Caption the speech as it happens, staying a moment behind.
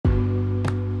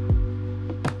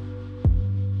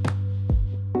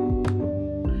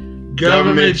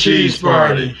Government Cheese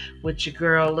Party with your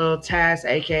girl Lil Taz,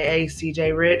 aka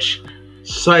CJ Rich,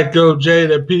 Psycho J,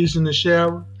 that piece in the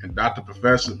shower, and Dr.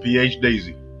 Professor PH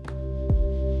Daisy.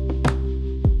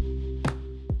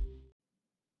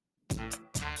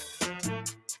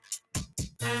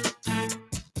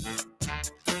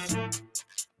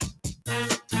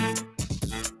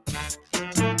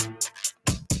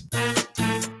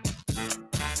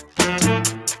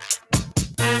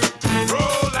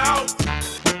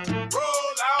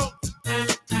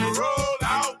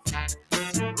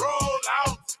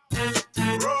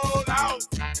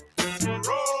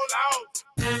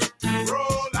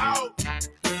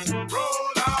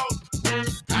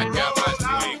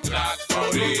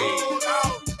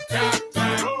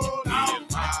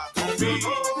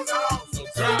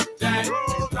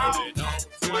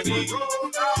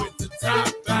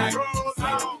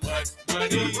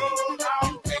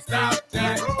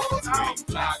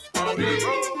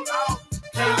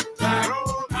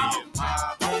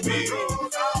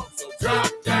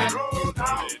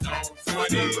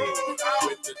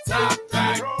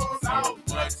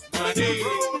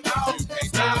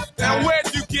 Now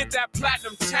where'd you get that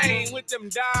platinum chain with them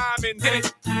diamonds in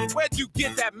it? Where'd you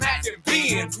get that matching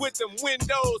Benz with them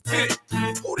windows tinted?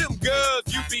 Who them girls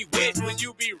you be with when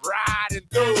you be riding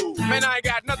through? Man, I ain't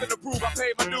got nothing to prove. I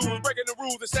paid my dues, breaking the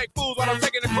rules and shake fools while I'm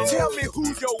taking it. Tell me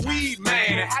who's your weed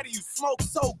man and how do you smoke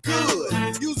so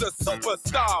good? You's a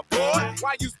superstar, boy.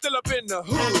 Why you still up in the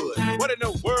hood? What in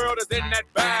the world is in that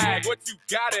bag? What you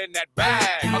got in that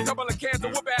bag? A couple of cans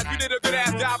of whoop ass. You did a good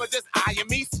ass job of just eyeing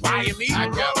me, spying me. I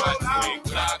got my twin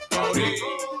Glock 40.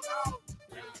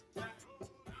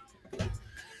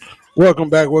 Welcome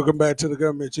back to the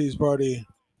Government Cheese Party.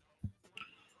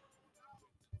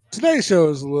 Today's show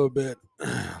is a little bit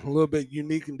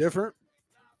unique and different.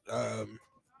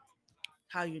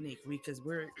 How unique? Because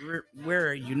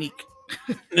we're unique.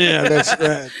 Yeah, that's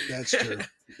true.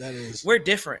 That is. We're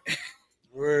different.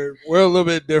 We're a little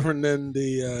bit different than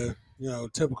the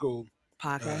typical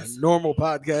Podcast. normal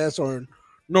podcast or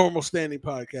normal standing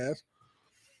podcast.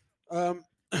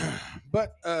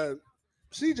 But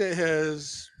CJ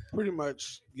has pretty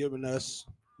much given us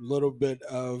a little bit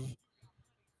of,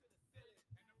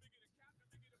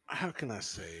 how can I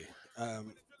say, a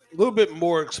little bit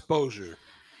more exposure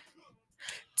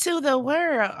To the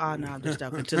world. Oh, no, I'm just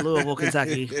joking. To Louisville,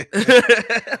 Kentucky.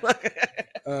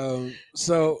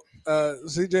 So,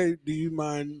 CJ, do you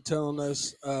mind telling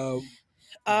us? Well,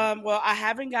 I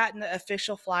haven't gotten the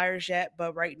official flyers yet,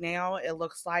 but right now it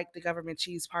looks like the Government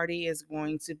Cheese Party is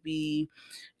going to be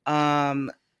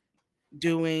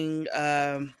doing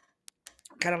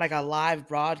kind of like a live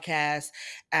broadcast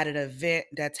at an event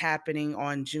that's happening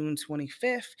on June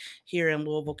 25th here in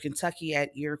Louisville, Kentucky at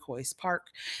Iroquois Park.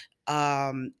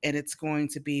 And it's going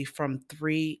to be from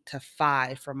 3 to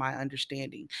 5 from my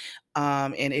understanding.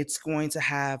 And it's going to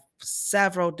have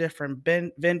several different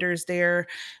vendors there,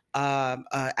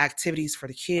 activities for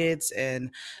the kids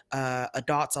and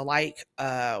adults alike.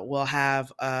 We'll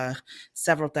have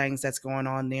several things that's going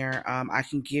on there. I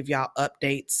can give y'all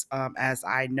updates as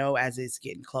I know as it's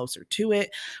getting closer to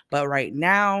it. But right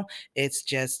now, it's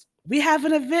just we have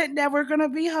an event that we're going to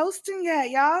be hosting at,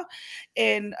 y'all,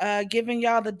 and giving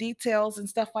y'all the details and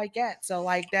stuff like that. So,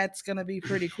 like, that's going to be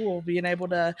pretty cool, being able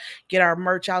to get our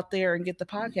merch out there and get the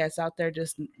podcast out there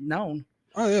just known.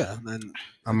 Oh, yeah. And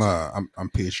I'm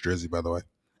PH Drizzy, by the way.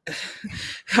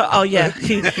 Oh, yeah.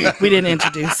 We didn't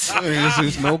introduce. I didn't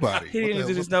introduce nobody. He didn't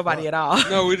introduce nobody at all.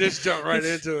 No, we just jumped right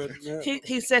into it. Yeah.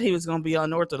 He said he was going to be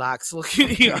unorthodox. Look,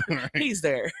 he's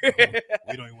there. We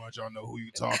don't even want y'all to know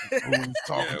who's talking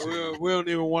to. We don't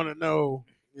even want to know,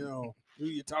 who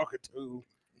you're talking to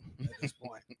at this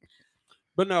point.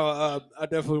 But no, I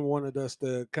definitely wanted us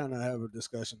to kind of have a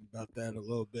discussion about that a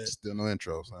little bit. Still no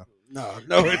intros, huh?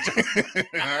 No intro.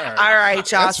 All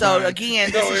right, y'all. That's So fine. again,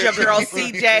 this is your girl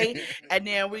CJ, and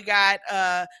then we got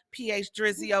PH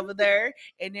Drizzy over there,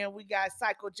 and then we got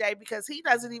Psycho J because he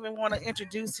doesn't even want to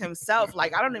introduce himself.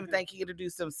 Like, I don't even think he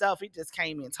introduced himself. He just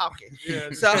came in talking. Yeah,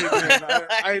 So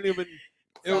I ain't even.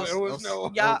 It was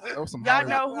no. y'all, That was some y'all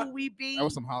Hollywood- know who we be. That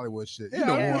was some Hollywood shit. Yeah, You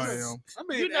know yes. who I am. I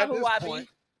mean, You know at who this I point, be.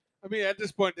 I mean, at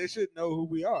this point, they should know who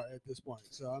we are at this point.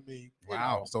 So I mean,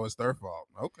 Wow. So it's their fault.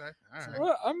 Okay. All right.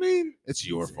 Well, I mean, It's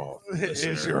your fault. it's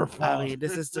your fault. I mean,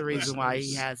 this is the reason why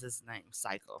he has his name,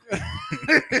 Psycho.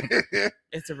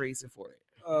 It's a reason for it.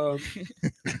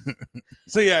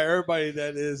 So yeah, everybody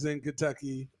that is in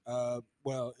Kentucky, in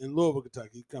Louisville,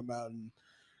 Kentucky, come out and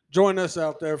join us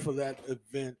out there for that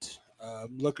event.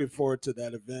 Looking forward to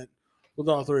that event with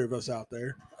all three of us out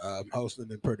there, hosting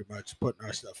and pretty much putting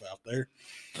our stuff out there.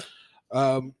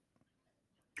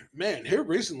 Man, here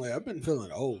recently, I've been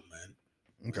feeling old,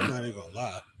 man. Okay. I'm not even gonna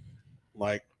lie.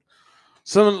 Like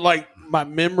some like my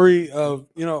memory of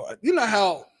you know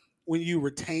how when you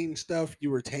retain stuff,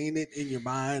 you retain it in your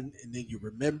mind and then you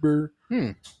remember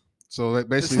So that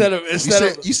basically, instead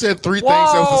of you said three things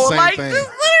that was Whoa, the same like thing. this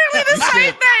literally the You same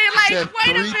said- thing. You Like, said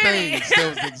wait a three minute. things that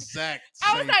was the exact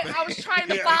I was same like, thing. I was trying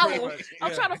to Yeah, follow. pretty much. I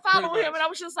was Yeah, trying to follow pretty him, much. and I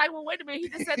was just like, well, wait a minute. He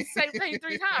just said the same thing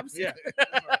 3 times. yeah.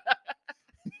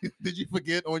 Did you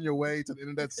forget on your way to the end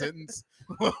of that sentence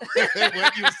what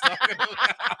you was talking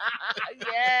about?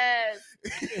 Yes.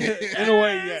 In a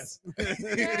way, yes. Yes,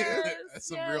 That's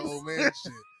some yes. real old man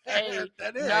shit. Hey,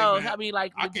 That is, no, man. I mean,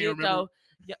 like, I can't legit remember.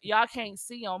 though. Y'all can't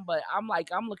see him, but I'm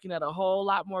looking at a whole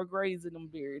lot more grays in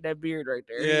that beard right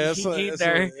there. Yeah, He's getting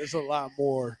it's there. a lot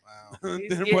more Wow. He's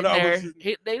than getting what I there.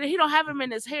 was. He don't have him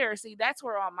in his hair. See, that's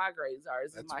where all my grays are,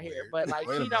 is in That's my hair. weird. But like,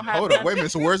 Wait a he don't minute. have. Hold them up. Wait a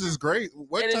minute. So where's his gray?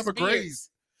 What in his type of beard. grays?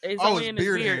 It's Oh, only it's in his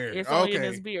beard beard. hair. It's only in Okay.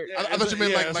 his beard. Yeah, I thought you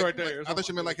meant yeah, like, it's like, right there. like It's I thought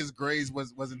you on meant my like his grays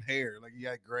wasn't hair. Like he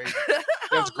had gray.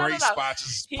 No, There's no, gray no. spots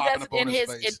just He popping does up on in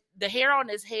his his face. the hair on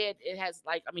his head. It has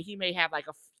like, I mean, he may have like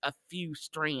a few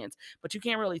strands, but you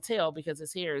can't really tell because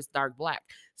his hair is dark black.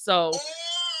 So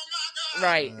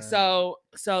right. Man. So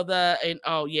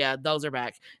oh yeah, those are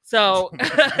back. So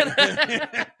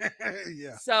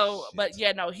yeah. so but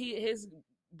yeah, no, his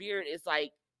beard is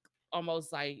like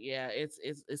almost like, yeah, it's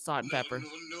salt and pepper.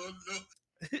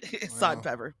 It's salt and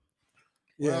Wow. pepper.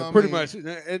 Yeah, Well, I pretty mean, much.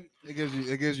 And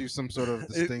It gives you some sort of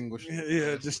distinguished.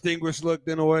 yeah, distinguished look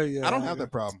in a way. Yeah, I don't have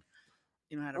that problem.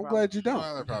 You know how to I'm roll. glad you I don't don't.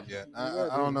 have that problem yet. I'm glad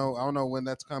I you don't know. I don't know when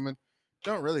that's coming.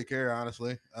 Don't really care,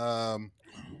 honestly. It is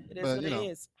but, what you it know.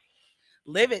 is.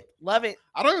 Live it, love it.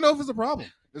 I don't even know if it's a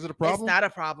problem. Is it a problem? It's not a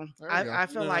problem. There we go. I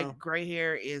feel No. like gray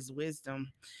hair is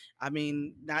wisdom. I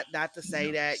mean, not to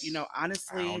say that, you know, I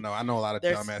honestly. don't know. I know a lot of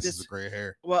there's dumbasses this- with gray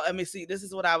hair. Well, let me see. This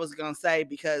is what I was gonna say,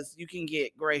 because you can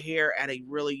get gray hair at a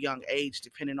really young age,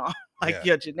 depending on like Yeah.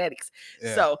 your genetics.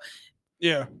 Yeah. So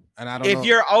Yeah, And I don't if know.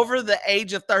 you're over the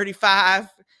age of 35,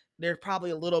 there's probably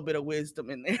a little bit of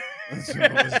wisdom in there.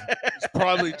 it's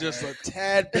probably just a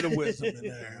tad bit of wisdom in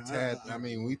there. Tad, I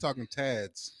mean, we talking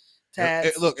tads.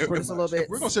 Tads, Look, if, just a little bit. if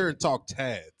we're gonna sit here and talk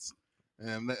tads,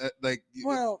 and like,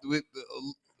 Well- with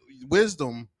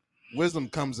wisdom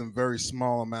comes in very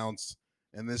small amounts.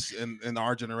 In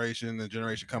our generation, the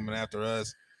generation coming after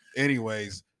us.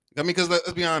 Anyways, I mean, because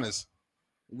let's be honest,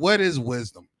 what is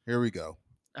wisdom? Here we go.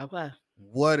 Okay.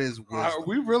 What is wisdom? Are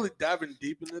we really diving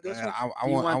deep into this? Man, one? I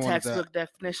You want want that. textbook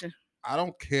definition? I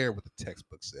don't care what the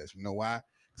textbook says. You know why?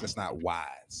 Because that's not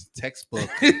wise. Textbook.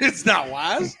 it's not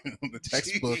wise. The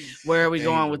textbook. Where are we Ain't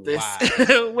going with this? wise.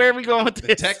 Where are we going with The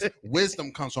this? text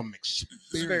wisdom comes from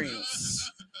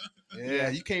experience. Yeah,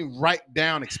 you can't write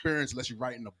down experience unless you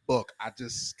write in a book. I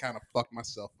just kind of fucked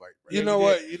myself right. You know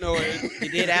what? You know what? You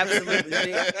did absolutely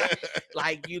did.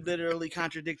 Like, you literally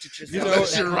contradicted yourself. You know,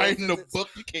 Unless That you're whole writing a sentence. book,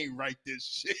 you can't write this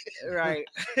shit. Right.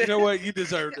 You know what? You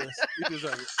deserve this. You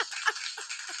deserve it.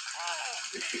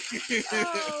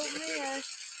 Oh man.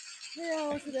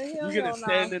 Hell to the hell. You get a no.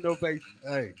 standing ovation.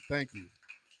 Hey, thank you.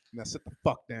 Now sit the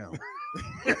fuck down.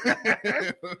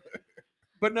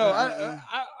 But no, Uh-uh.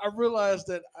 I realized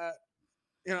that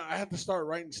I have to start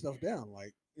writing stuff down,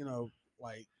 like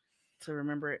To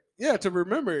remember it. yeah, to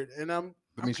remember it. And That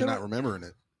means you're not remembering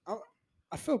it.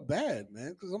 I feel bad,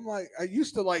 man, because I'm like I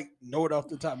used to like know it off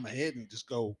the top of my head and just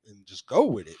go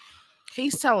with it.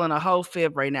 He's telling a whole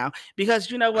fib right now, because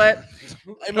you know what?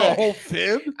 I know a whole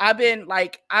fib. I've been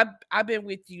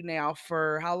with you now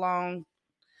for how long?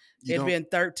 You It's don't- been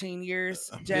 13 years,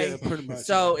 Jay. Yeah, pretty much.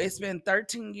 So it's been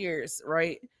 13 years,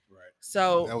 right? Right.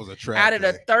 So that was a trap. out of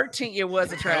the Jay. 13, it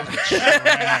was a trap.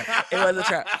 trap. It was a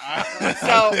trap.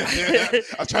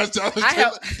 I tried to I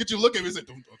help- get you to look at me and say,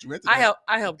 don't you enter I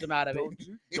that." helped him out of it.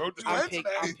 Don't you I'm, answer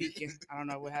that. I'm peeking. I don't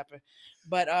know what happened,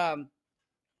 but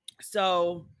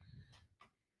so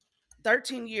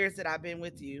 13 years that I've been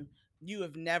with you, you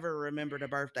have never remembered a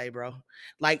birthday, bro.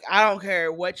 Like, I don't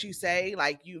care what you say,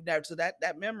 like, you've never. So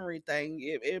that memory thing,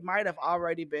 it might have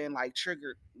already been like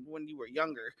triggered when you were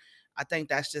younger. I think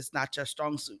that's just not your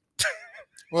strong suit.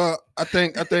 Well, I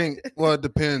think well, it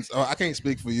depends. I can't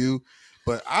speak for you,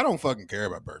 but I don't fucking care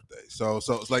about birthdays. So it's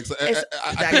like It's-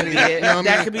 I that can't could be even- it. you know what I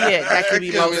That mean? could be it. That could be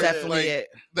You know what most I mean? definitely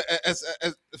Like, it.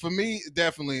 as for me,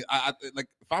 definitely. I like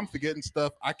if I'm forgetting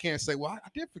stuff, I can't say, well, I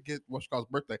did forget Washcall's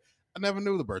birthday. I never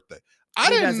knew the birthday. I He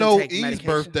didn't doesn't know take Eve's medication.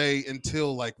 birthday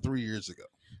until like 3 years ago.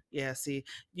 Yeah, see,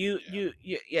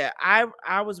 yeah,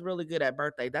 I was really good at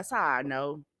birthday. That's how I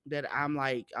know that I'm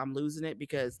losing it,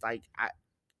 because like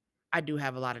I do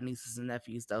have a lot of nieces and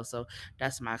nephews though, so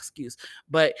that's my excuse.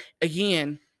 But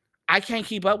again, I can't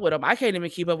keep up with them. I can't even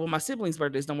keep up with my siblings'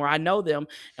 birthdays no more. I know them,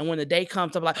 and when the day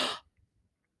comes, I'm like,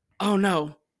 oh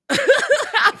no,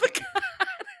 I forgot.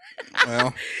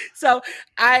 Well, So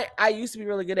I used to be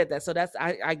really good at that. So that's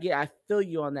I feel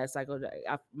you on that, Psycho J.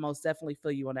 I most definitely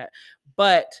feel you on that.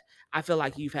 But I feel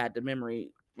like you've had the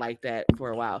memory like that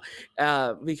for a while,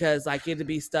 because like it'd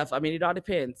be stuff. I mean, it all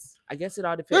depends. I guess it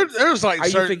all depends. There's like Are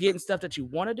you certain... forgetting stuff that you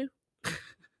want to do?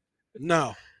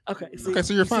 No. Okay. Okay,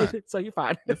 so you're fine. So you're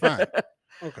fine. You're fine.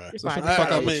 Okay. You're So fine. shut the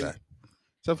fuck I up with mean- that.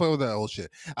 Shut the fuck with that old shit.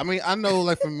 I mean, I know,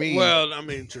 like for me, Well, I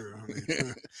mean, true. I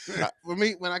mean, for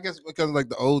me, when I guess because of like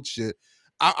the old shit,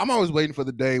 I'm always waiting for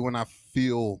the day when I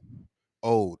feel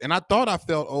old. And I thought I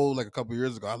felt old like a couple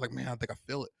years ago. I was like, man, I think I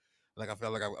feel it. Like I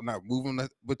felt like I'm not moving.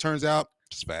 But turns out,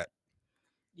 just fat.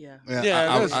 Yeah.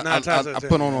 Yeah, that's nine times out I of put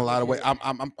 10, on yeah. a lot of weight. I'm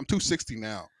 260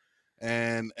 now,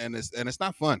 and it's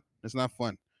not fun. It's not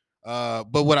fun.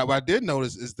 But what I did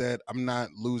notice is that I'm not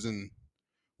losing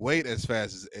weight as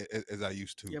fast as I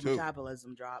used to. Your too.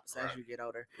 metabolism drops as you get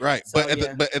older. Right, So,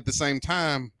 but at the same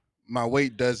time, my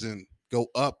weight doesn't go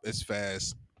up as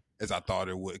fast as I thought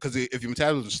it would. Because if your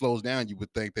metabolism slows down, you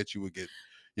would think that you would get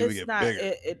It's not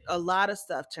bigger. a lot of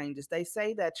stuff changes. They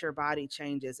say that your body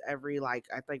changes every, like,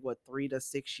 I think 3 to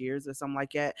 6 years or something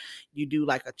like that. You do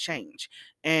like a change,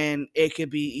 and it could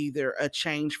be either a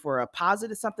change for a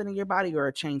positive something in your body or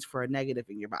a change for a negative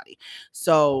in your body.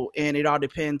 So, and it all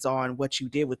depends on what you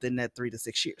did within that 3 to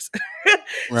 6 years.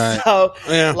 Right. So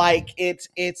yeah. like it's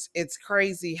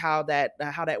crazy how that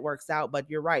works out. But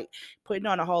you're right, putting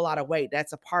on a whole lot of weight,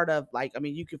 that's a part of, like, I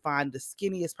mean, you can find the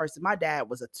skinniest person. My dad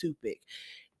was a toothpick.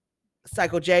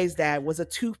 Psycho J's dad was a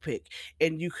toothpick,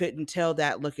 and you couldn't tell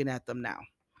that looking at them now.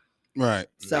 Right.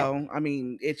 So I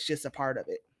mean, it's just a part of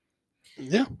it.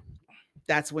 Yeah.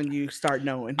 That's when you start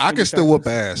knowing. I when can you still start whoop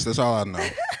losing. ass. That's all I know.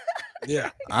 Yeah.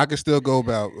 I can still go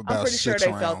about I'm pretty sure 6 they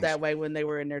rounds. felt that way when they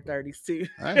were in their 30s too.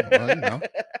 Hey, well, you know,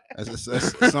 at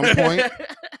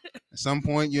some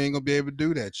point, you ain't gonna be able to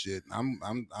do that shit. I'm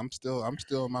still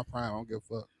in my prime. I don't give a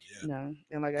fuck. No,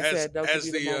 and like I said, those would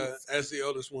be the moments. As the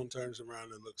oldest one turns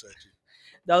around and looks at you.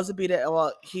 Those would be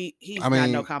the he's I not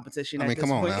mean- no competition. I at mean, this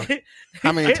come on point. now.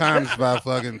 How many times have I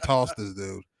fucking tossed this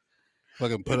dude?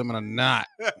 Fucking put him in a knot.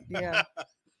 Yeah.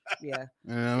 You know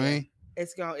what I mean?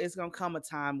 It's gonna come a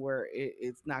time where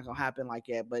it's not gonna happen like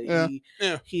that. But Yeah.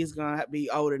 he's gonna be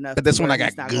old enough. But that's to when where I got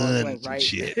he's not going away, guns and right?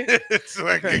 shit. It's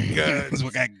like a gun. That's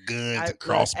what got guns and Look,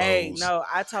 crossbows. hey, no,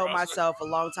 I told myself a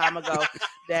long time ago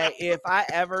that if I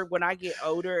ever, when I get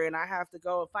older and I have to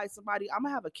go and fight somebody, I'm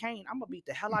gonna have a cane. I'm gonna beat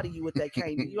the hell out of you with that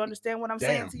cane. You understand what I'm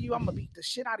saying Damn. to you? I'm gonna beat the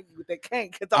shit out of you with that cane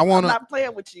because I I'm wanna- not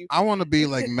playing with you. I want to be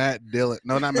like Matt Dillon.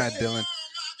 No, not Matt Dillon.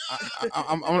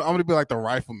 I'm gonna be like the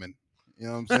rifleman. You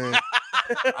know what I'm saying?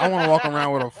 I want to walk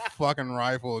around with a fucking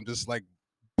rifle and just like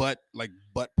butt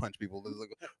punch people. Just like,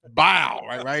 bow,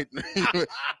 right,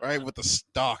 right with the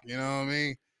stock. You know what I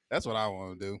mean? That's what I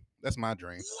want to do. That's my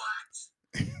dream.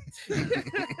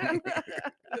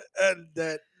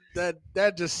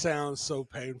 That just sounds so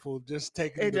painful. Just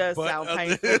taking It the does butt sound of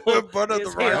painful. the butt of the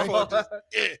It's terrible. rifle.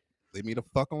 Just, Leave me the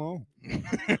fuck alone.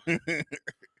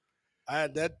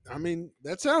 I mean,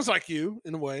 that sounds like you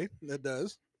in a way. That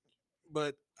does,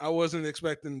 but I wasn't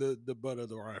expecting the butt of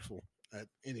the rifle at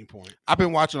any point. I've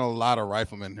been watching a lot of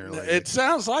riflemen here lately. It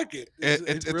sounds like it.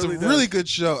 It's really a does. really good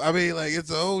show. I mean, like it's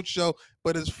an old show,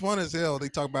 but it's fun as hell. They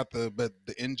talk about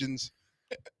the engines.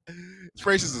 It's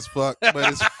racist as fuck, but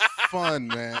it's fun,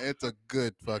 man. It's a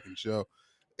good fucking show.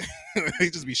 He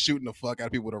just be shooting the fuck out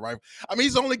of people with a rifle. I mean,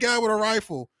 he's the only guy with a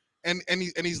rifle, and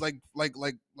he's like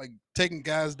taking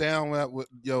guys down with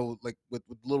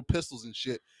little pistols and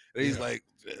shit. And he's like,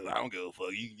 I don't give a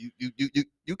fuck.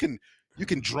 You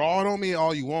can draw it on me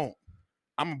all you want.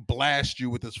 I'm gonna blast you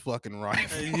with this fucking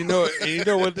rifle. And you know what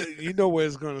what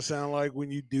it's gonna sound like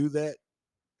when you do that.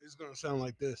 It's gonna sound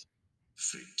like this.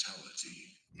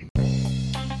 Fatality.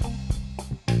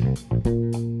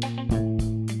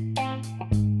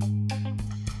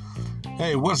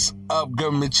 Hey, what's up,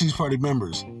 Government Cheese Party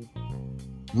members?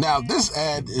 Now, this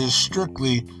ad is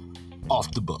strictly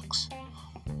off the books.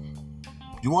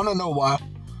 You want to know why?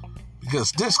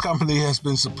 Because this company has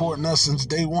been supporting us since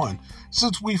day one,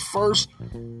 since we first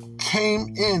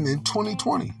came in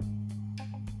 2020.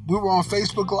 We were on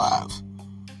Facebook Live.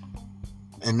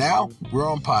 And now we're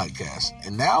on podcast.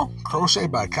 And now Crochet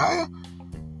by Kaya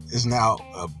is now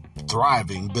a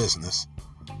thriving business.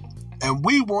 And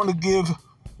we want to give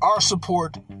our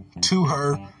support to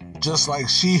her just like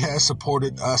she has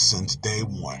supported us since day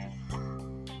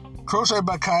one. Crochet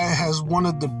by Kaya has one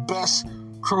of the best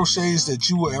crochets that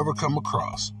you will ever come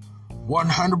across.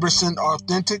 100%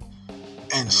 authentic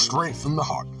and straight from the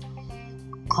heart.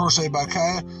 Crochet by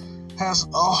Kaya has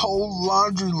a whole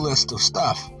laundry list of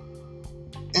stuff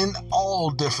in all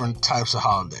different types of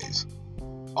holidays,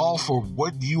 all for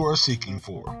what you are seeking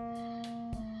for.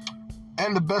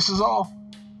 And the best is all,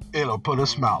 it'll put a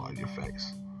smile on your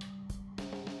face.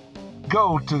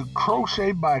 Go to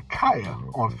Crochet by Kaya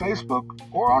on Facebook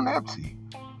or on Etsy.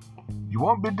 You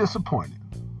won't be disappointed.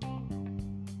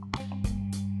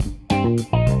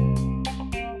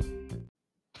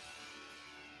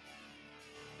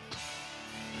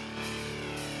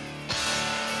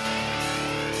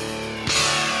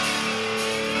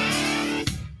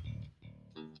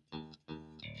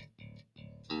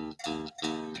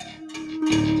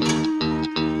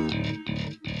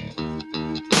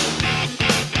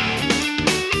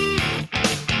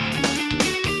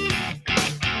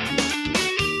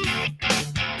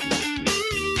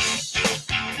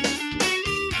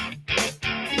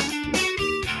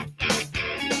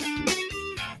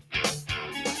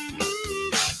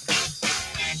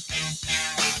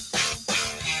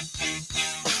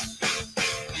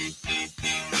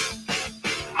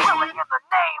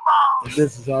 And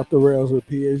this is Off the Rails with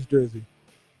PH Drizzy.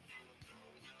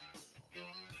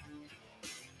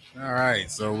 All right,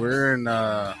 so we're in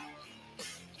what's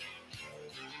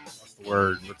the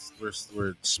word?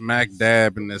 We're smack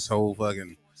dab in this whole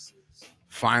fucking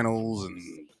finals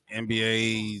and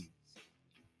NBA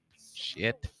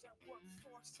shit.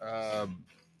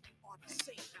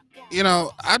 You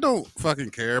know, I don't fucking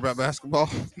care about basketball.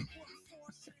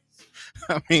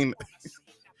 I mean,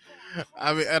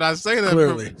 and I say that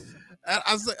Clearly.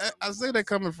 I say that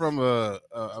coming from I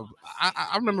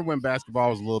remember when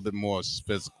basketball was a little bit more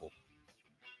physical.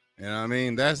 You know what I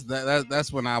mean?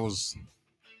 That's when I was,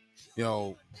 you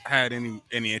know, had any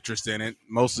interest in it,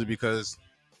 mostly because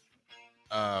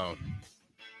my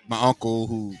uncle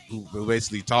who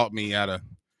basically taught me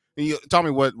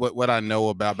what I know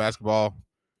about basketball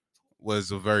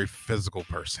was a very physical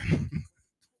person.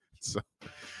 so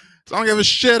I don't give a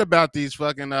shit about these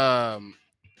fucking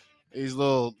these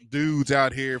little dudes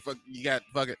out here. You got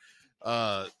fucking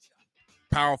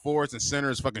power forwards and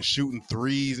centers fucking shooting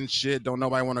threes and shit. Don't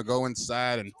nobody want to go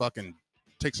inside and fucking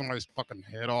take somebody's fucking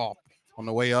head off on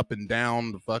the way up and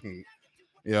down the fucking,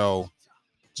 you know,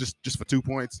 just for 2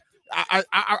 points. I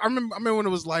remember when it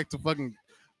was like to fucking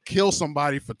kill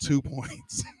somebody for 2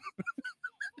 points.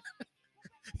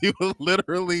 He will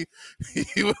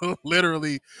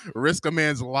literally risk a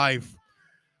man's life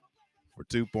for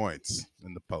 2 points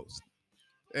in the post.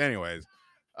 Anyways,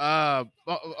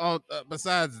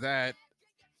 besides that,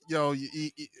 yo,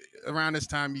 around this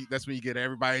time, that's when you get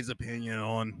everybody's opinion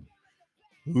on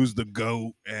who's the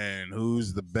GOAT and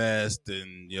who's the best.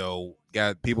 And, you know,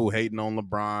 got people hating on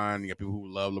LeBron. You got people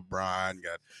who love LeBron. You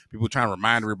got people trying to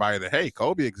remind everybody that, hey,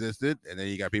 Kobe existed. And then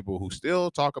you got people who still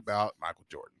talk about Michael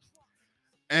Jordan.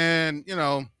 And, you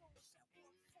know,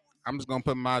 I'm just going to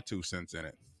put my 2 cents in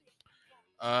it.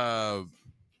 I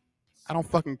don't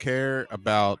fucking care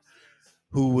about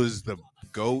who was the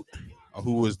GOAT or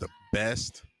who was the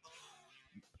best.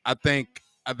 I think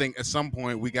at some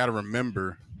point we got to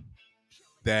remember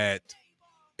that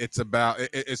it's about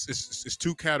it's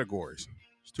 2 categories.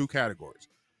 It's 2 categories.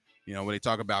 You know, when they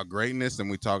talk about greatness and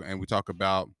we talk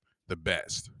about the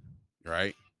best,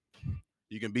 right?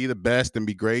 You can be the best and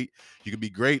be great. You can be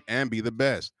great and be the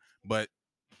best, but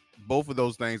both of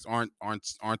those things aren't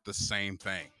the same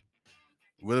thing.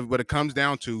 What it comes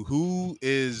down to, who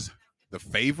is the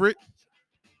favorite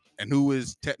and who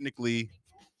is technically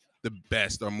the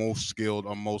best or most skilled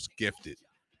or most gifted.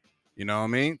 You know what I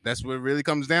mean? That's what it really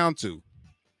comes down to.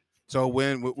 So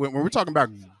when we're talking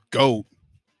about GOAT,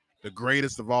 the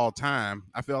greatest of all time,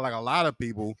 I feel like a lot of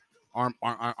people aren't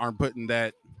putting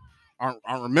that, aren't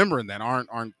remembering that,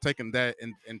 aren't taking that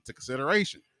into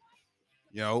consideration.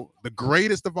 You know, the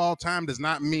greatest of all time does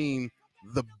not mean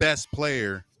the best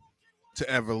player to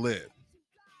ever live.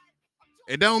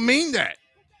 It don't mean that.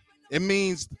 It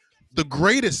means the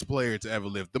greatest player to ever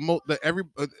live. The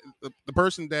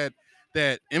person that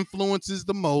influences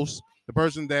the most, the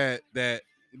person that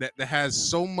has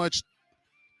so much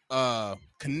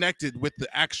connected with the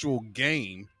actual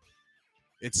game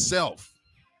itself.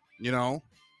 You know,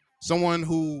 someone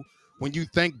who, when you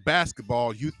think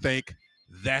basketball, you think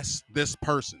that's this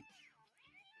person.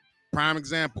 Prime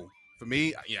example for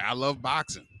me, yeah, I love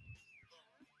boxing.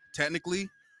 Technically,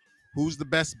 who's the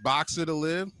best boxer to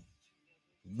live?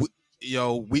 A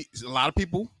lot of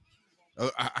people,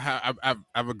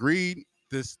 I've agreed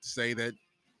to say that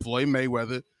Floyd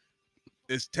Mayweather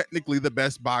is technically the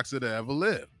best boxer to ever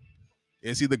live.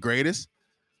 Is he the greatest?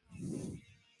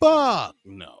 Fuck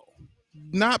no,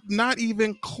 not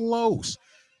even close.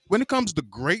 When it comes to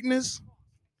greatness,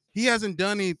 he hasn't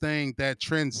done anything that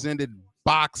transcended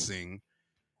boxing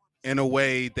in a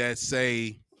way that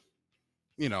say,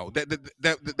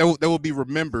 that will be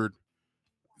remembered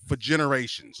for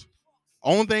generations.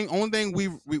 Only thing we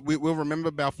will remember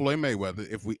about Floyd Mayweather,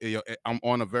 if I'm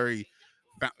on a very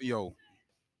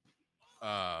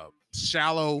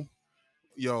shallow,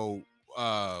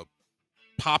 uh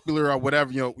popular or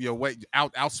whatever, way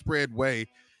outspread way,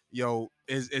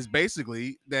 is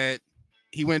basically that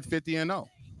he went 50-0.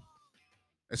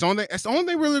 That's the only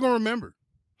thing we're really gonna remember.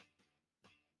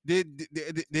 Did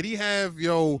he have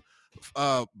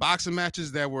boxing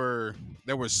matches that were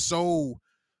so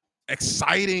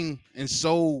exciting and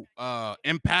so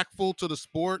impactful to the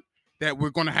sport that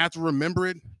we're gonna have to remember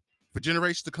it for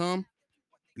generations to come?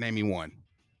 Name me one.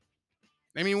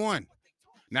 Name me one.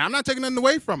 Now, I'm not taking nothing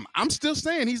away from him. I'm still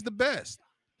saying he's the best.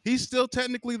 He's still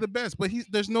technically the best, but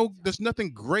there's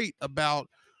nothing great about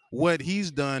what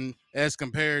he's done as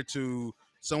compared to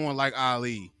someone like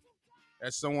Ali,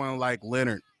 as someone like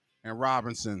Leonard and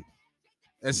Robinson,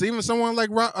 as even someone like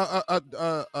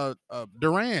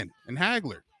Duran and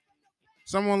Hagler,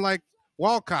 someone like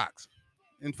Walcott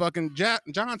and fucking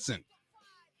Johnson,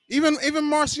 even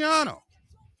Marciano,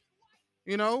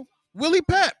 Willie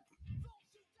Pep.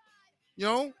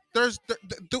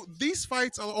 These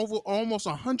fights are over almost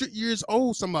 100 years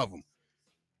old, some of them,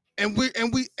 and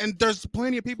there's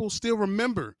plenty of people who still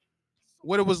remember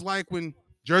what it was like when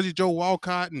Jersey Joe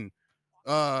Walcott and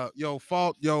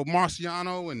fought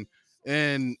Marciano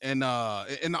and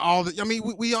all that. I mean,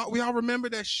 we all remember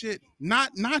that shit.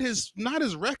 Not his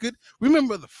record. We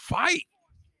remember the fight.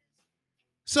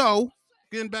 So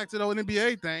getting back to the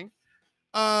NBA thing,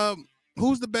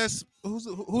 who's the best?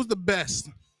 Who's the best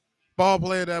ball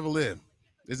player to ever live?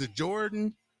 Is it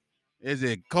Jordan? Is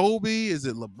it Kobe? Is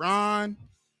it LeBron?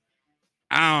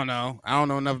 I don't know. I don't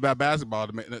know enough about basketball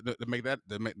to make that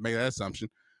assumption.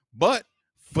 But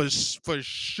for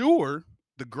sure,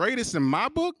 the greatest in my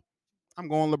book, I'm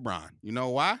going LeBron. You know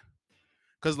why?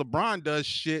 Because LeBron does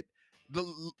shit.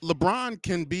 LeBron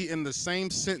can be in the same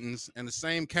sentence and the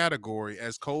same category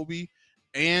as Kobe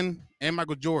and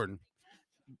Michael Jordan,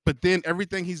 but then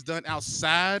everything he's done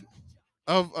outside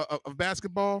of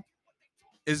basketball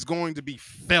is going to be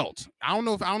felt. I don't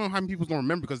know how many people's gonna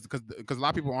remember because a lot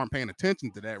of people aren't paying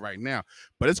attention to that right now,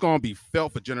 but it's gonna be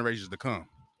felt for generations to come.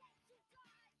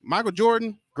 Michael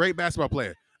Jordan, great basketball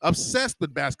player, obsessed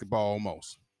with basketball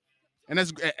almost, and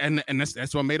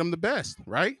that's what made him the best,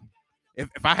 right?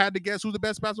 If I had to guess who's the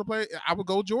best basketball player, I would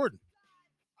go Jordan.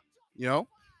 In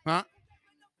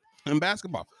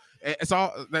basketball, that's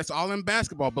all in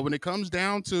basketball. But when it comes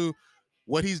down to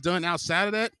what he's done outside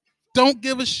of that, don't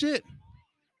give a shit.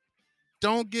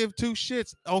 Don't give two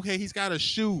shits. Okay, he's got a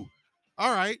shoe.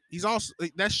 All right,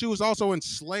 that shoe is also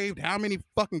enslaved how many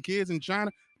fucking kids in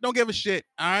China? Don't give a shit.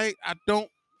 All right, I don't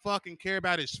fucking care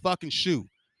about his fucking shoe.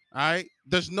 All right,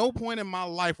 there's no point in my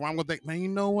life where I'm gonna think, man, you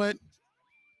know what,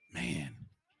 man,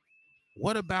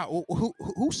 what about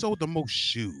who sold the most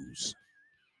shoes?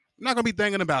 I'm not gonna be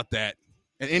thinking about that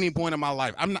at any point in my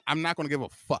life. I'm not gonna give a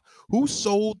fuck who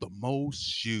sold the most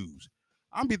shoes.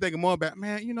 I'm be thinking more about,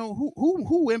 man,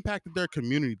 who impacted their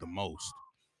community the most.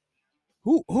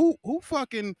 Who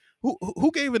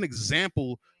gave an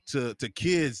example to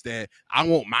kids that I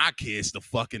want my kids to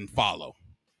fucking follow,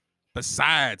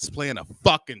 besides playing a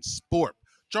fucking sport.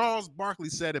 Charles Barkley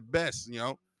said it best,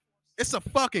 it's a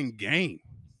fucking game.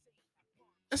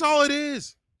 That's all it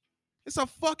is. It's a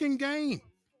fucking game.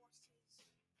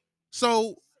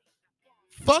 So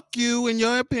fuck you and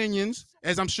your opinions,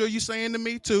 as I'm sure you're saying to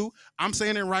me too. I'm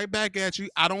saying it right back at you.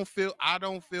 I don't feel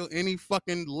any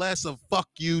fucking less of fuck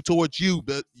you towards you,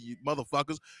 but you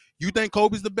motherfuckers. You think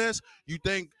Kobe's the best? You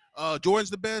think Jordan's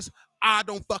the best? I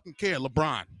don't fucking care.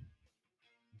 LeBron,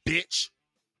 bitch.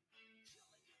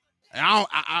 And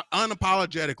I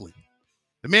unapologetically.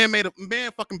 The man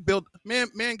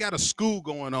man got a school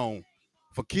going on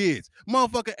for kids.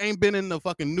 Motherfucker ain't been in the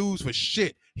fucking news for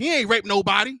shit. He ain't raped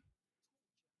nobody.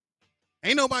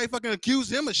 Ain't nobody fucking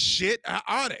accused him of shit,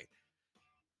 are they?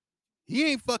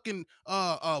 He ain't fucking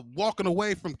walking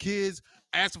away from kids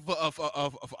asking for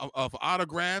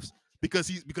autographs because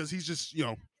he's just,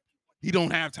 he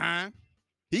don't have time.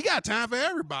 He got time for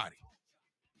everybody.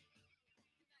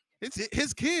 It's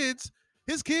his kids.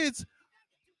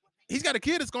 He's got a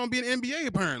kid that's gonna be in the NBA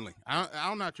apparently. I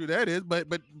don't know how true that is, but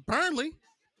apparently,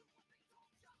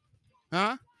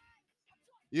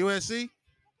 USC.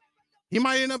 He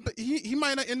might end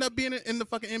up being in the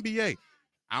fucking NBA.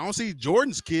 I don't see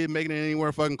Jordan's kid making it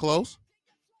anywhere fucking close.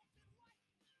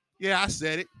 Yeah, I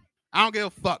said it. I don't give a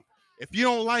fuck. If you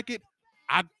don't like it,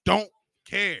 I don't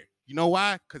care. You know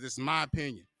why? Because it's my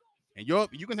opinion. And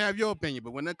you can have your opinion,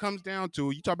 but when it comes down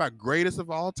to you talk about greatest of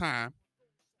all time,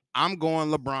 I'm going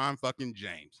LeBron fucking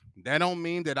James. That don't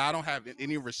mean that I don't have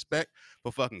any respect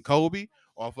for fucking Kobe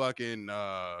or fucking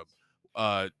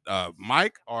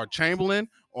Mike or Chamberlain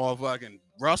or fucking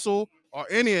Russell or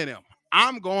any of them.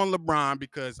 I'm going LeBron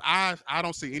because I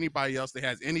don't see anybody else that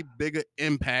has any bigger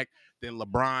impact than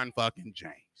LeBron fucking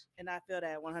James. And I feel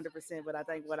that 100%. But I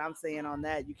think what I'm saying on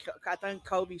that, I think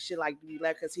Kobe should like be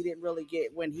left because he didn't really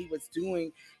get when he was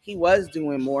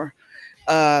doing more.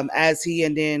 As he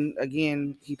and then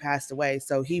again he passed away,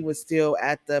 so he was still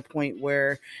at the point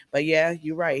where. But yeah,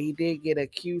 you're right. He did get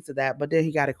accused of that, but then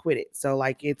he got acquitted. So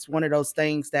like it's one of those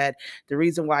things that the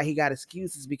reason why he got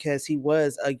excused is because he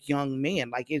was a young man.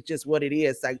 Like it's just what it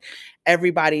is. Like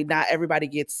not everybody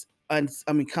gets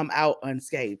come out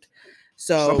unscathed.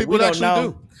 So Some people we don't actually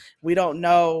know. do. We don't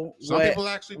know Some what people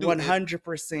actually do.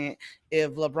 100%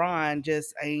 if LeBron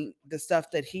just ain't the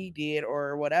stuff that he did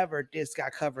or whatever just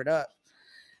got covered up,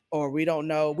 or we don't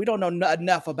know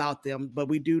enough about them, but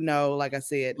we do know, like I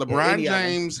said, LeBron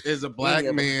James is a black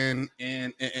man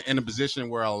in a position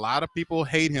where a lot of people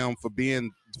hate him for being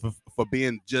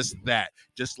just that,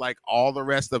 just like all the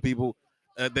rest of people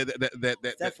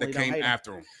that came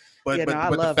after him. But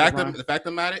the fact of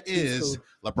the matter is,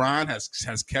 LeBron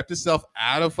has kept himself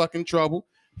out of fucking trouble.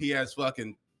 He has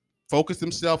fucking focused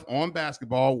himself on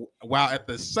basketball while at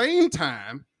the same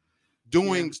time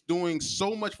doing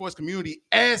so much for his community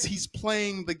as he's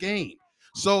playing the game.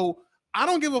 So I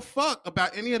don't give a fuck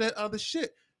about any of that other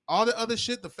shit. All the other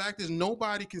shit, the fact is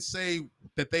nobody can say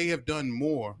that they have done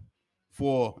more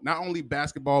for not only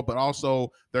basketball but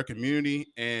also their community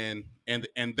and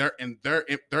their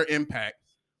impact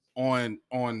on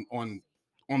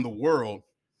the world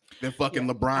than fucking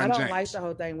LeBron James. I don't like the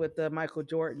whole thing with the Michael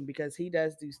Jordan because he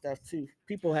does do stuff too.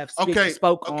 People have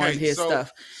spoke on his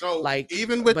stuff. So like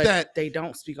even with that, they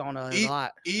don't speak on a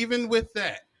lot. Even with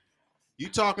that, you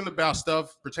talking about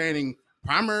stuff pertaining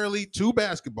primarily to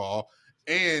basketball,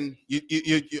 and you're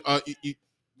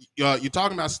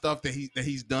talking about stuff that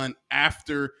he's done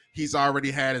after he's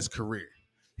already had his career.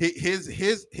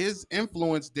 His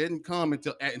influence didn't come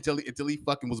until he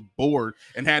fucking was bored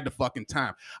and had the fucking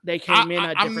time. They came in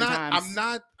at different times.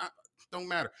 Don't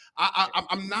matter.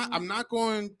 I'm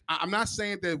not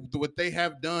saying that what they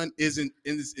have done isn't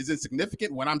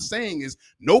insignificant. What I'm saying is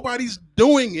nobody's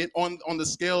doing it on the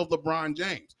scale of LeBron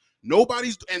James.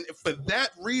 Nobody's, and for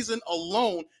that reason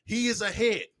alone, he is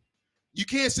ahead. You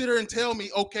can't sit there and tell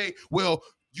me, okay, well,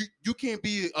 you can't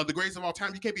be the greatest of all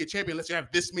time. You can't be a champion unless you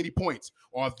have this many points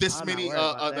or this many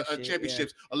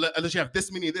championships, unless you have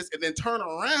this many of this, and then turn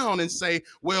around and say,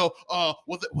 well,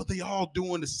 they all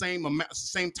doing the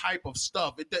same type of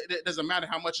stuff. It doesn't matter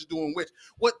how much is doing which.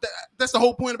 That's the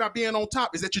whole point about being on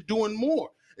top, is that you're doing more.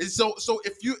 And so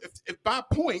if by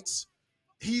points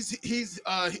he's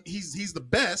the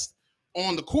best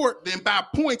on the court, then by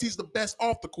points he's the best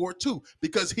off the court too,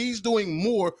 because he's doing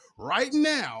more right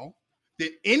now than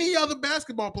any other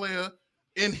basketball player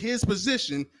in his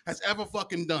position has ever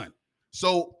fucking done.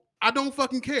 So I don't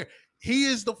fucking care. He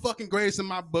is the fucking greatest in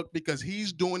my book because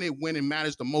he's doing it when it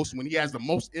matters the most, when he has the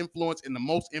most influence and the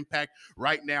most impact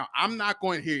right now. I'm not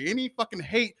going to hear any fucking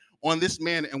hate on this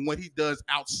man and what he does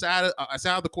outside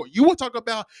of the court. You want to talk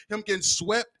about him getting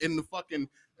swept in the fucking,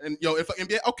 and if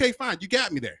NBA, okay, fine, you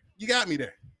got me there.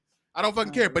 I don't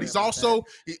fucking care. But he's also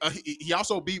he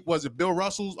also beat, was it Bill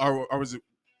Russell's or was it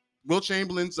Will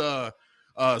Chamberlain's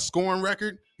scoring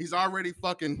record? He's already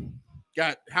fucking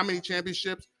got how many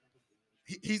championships?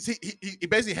 He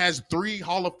basically has 3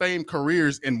 Hall of Fame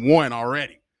careers in one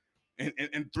already,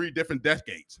 in 3 different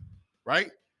decades,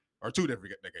 right? Or 2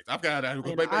 different decades. I've got. I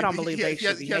don't believe they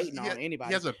should be hating on anybody.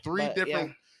 He has a 3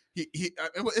 different. Yeah.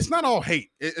 It's not all hate.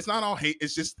 It's not all hate.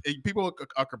 It's just people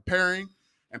are comparing.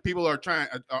 And people are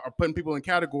putting people in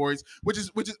categories, which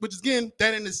is again,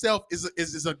 that in itself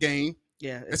is a game.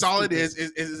 Yeah, it's all it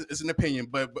is an opinion.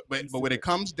 But when it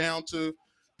comes down to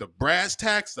the brass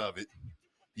tacks of it,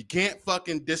 you can't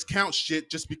fucking discount shit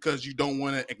just because you don't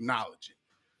want to acknowledge it.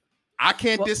 I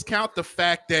can't discount the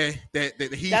fact that he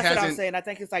hasn't. That's what I'm saying. I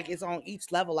think it's like it's on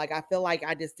each level. Like I feel like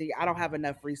I don't have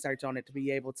enough research on it to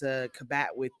be able to combat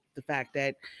with the fact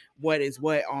that what is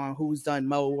what on who's done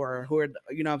more or who are,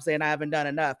 you know what I'm saying? I haven't done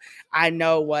enough. I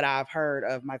know what I've heard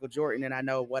of Michael Jordan, and I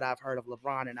know what I've heard of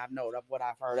LeBron, and I know what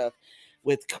I've heard of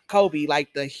with Kobe,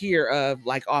 like the hear of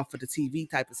like off of the TV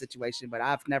type of situation, but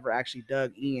I've never actually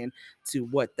dug in to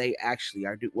what they actually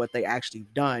what they actually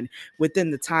done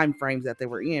within the time frames that they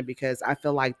were in, because I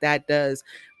feel like that does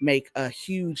make a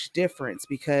huge difference.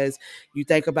 Because you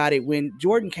think about it, when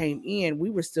Jordan came in, we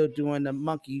were still doing the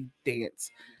monkey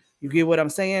dance. You get what I'm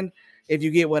saying? If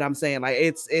you get what I'm saying, like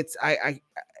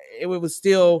it was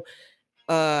still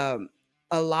a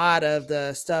lot of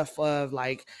the stuff of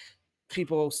like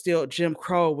people still, Jim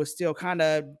Crow was still kind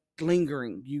of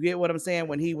lingering. You get what I'm saying?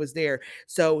 When he was there,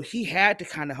 so he had to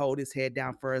kind of hold his head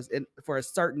down for us for a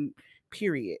certain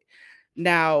period.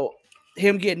 Now,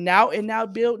 him getting out and now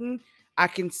building, I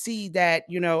can see that,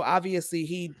 you know, obviously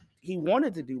he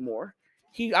wanted to do more.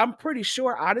 I'm pretty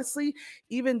sure, honestly,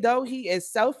 even though he is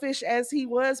selfish as he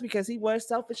was, because he was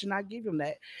selfish, and I give him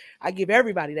that. I give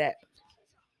everybody that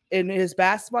in his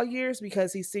basketball years,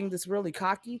 because he seemed this really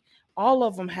cocky. All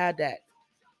of them had that.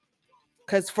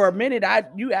 Because for a minute,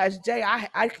 you asked Jay,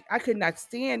 I could not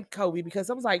stand Kobe, because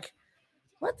I was like,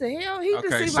 what the hell? He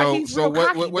just seems like he's real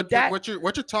cocky.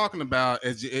 What you're talking about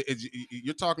is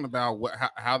you're talking about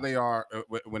how they are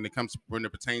when it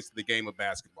pertains to the game of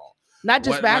basketball. Not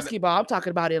just basketball. I'm talking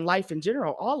about in life in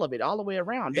general, all of it, all the way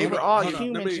around. They were all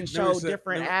humans and showed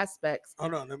different aspects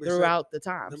throughout the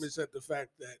times. Let me set the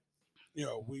fact that, you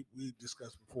know, we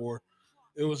discussed before.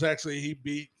 It was actually, he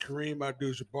beat Kareem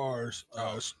Abdul-Jabbar's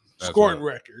scoring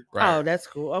record. Right. Oh, that's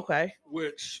cool. Okay.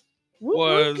 Which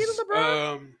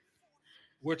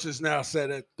which is now set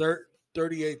at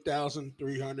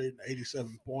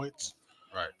 38,387 points.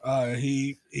 Right.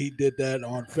 He did that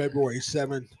on February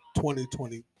 7th,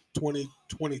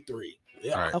 2023.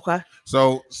 Yeah. Right. Okay.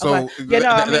 So okay. Yeah, no,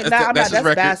 I mean, that's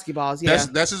basketballs. Yeah.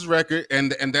 That's his record,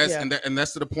 and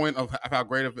that's to the point of how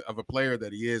great of a player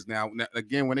that he is. Now,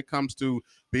 again, when it comes to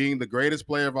being the greatest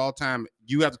player of all time,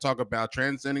 you have to talk about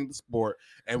transcending the sport.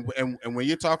 And when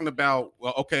you're talking about,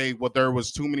 there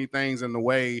was too many things in the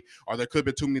way, or there could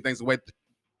be too many things in the way,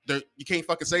 you can't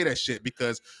fucking say that shit,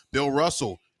 because Bill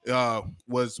Russell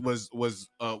was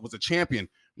a champion.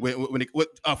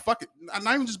 Fuck it,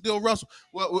 not even just Bill Russell.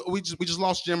 Well, we just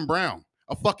lost Jim Brown,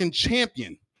 a fucking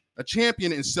champion,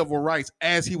 in civil rights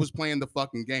as he was playing the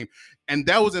fucking game, and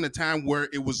that was in a time where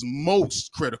it was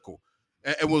most critical.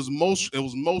 It was most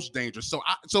dangerous.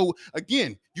 So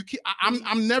again,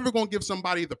 I'm never gonna give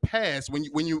somebody the pass when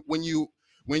you're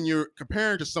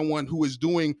comparing to someone who is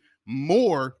doing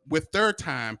more with their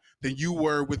time than you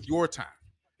were with your time.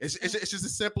 It's just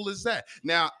as simple as that.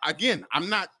 Now, again, I'm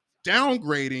not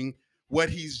downgrading what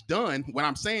he's done. What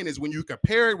I'm saying is, when you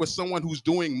compare it with someone who's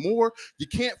doing more, you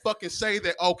can't fucking say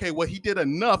that, okay, well, he did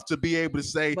enough to be able to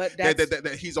say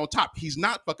that he's on top. He's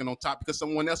not fucking on top, because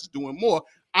someone else is doing more.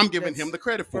 I'm giving him the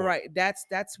credit for it. Right.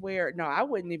 That's where, no, I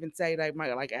wouldn't even say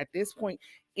like at this point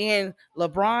in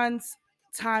LeBron's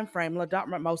time frame,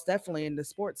 most definitely in the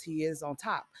sports, he is on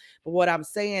top. But what I'm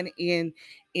saying, in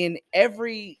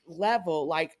every level,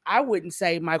 like, I wouldn't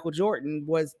say Michael Jordan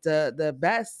was the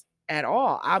best at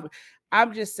all.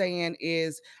 I'm just saying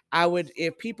is, I would,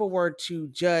 if people were to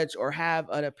judge or have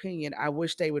an opinion, I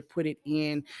wish they would put it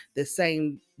in the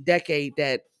same decade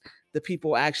that the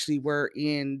people actually were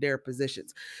in their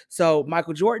positions. So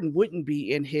Michael Jordan wouldn't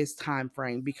be in his time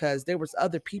frame, because there was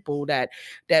other people that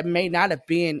may not have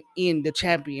been in the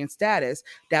champion status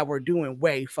that were doing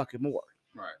way fucking more.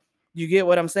 Right. You get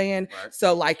what I'm saying? Right.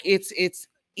 So like, it's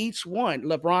each one.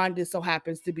 LeBron just so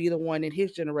happens to be the one in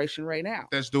his generation right now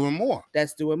that's doing more.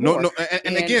 No,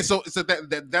 and again, so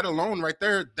that alone right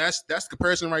there, that's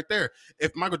comparison right there.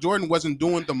 If Michael Jordan wasn't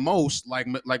doing the most, like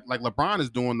LeBron is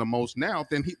doing the most now,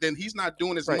 then he's not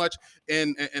doing as much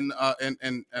in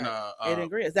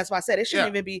agrees. That's why I said it shouldn't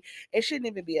even be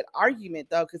an argument,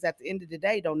 though, because at the end of the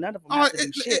day, none of them have to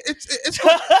do shit. It's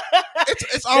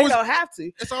always, they don't have to.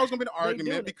 It's always gonna be an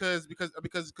argument, because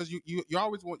you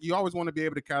always want to be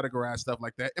able to categorize stuff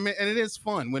like that. I mean, and it is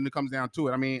fun when it comes down to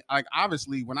it. I mean, like,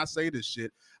 obviously, when I say this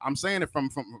shit, I'm saying it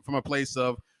from a place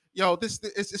of,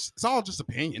 it's all just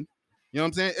opinion. You know what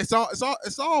I'm saying? It's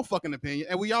all fucking opinion,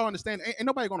 and we all understand. Ain't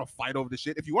nobody gonna fight over this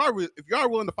shit. If you are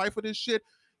willing to fight for this shit,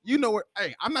 you know where.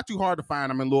 Hey, I'm not too hard to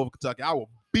find. I'm in Louisville, Kentucky. I will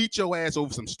beat your ass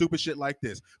over some stupid shit like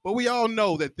this. But we all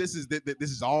know that this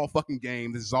is all fucking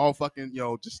game. This is all fucking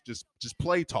just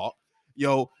play talk,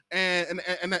 and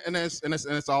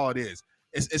that's all it is.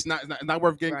 It's not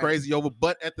worth getting crazy over.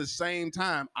 But at the same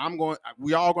time,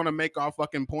 we all gonna make our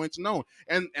fucking points known.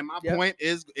 And my point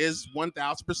is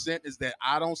 1000% is that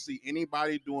I don't see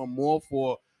anybody doing more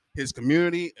for his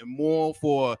community and more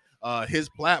for his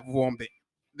platform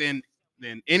than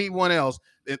anyone else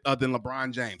than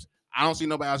LeBron James. I don't see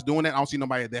nobody else doing that. I don't see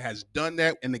nobody that has done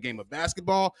that in the game of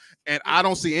basketball, and I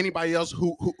don't see anybody else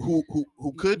who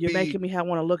could You're be. making me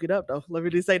want to look it up though. Let me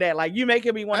just say that. Like, you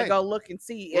making me want to Hey, go look and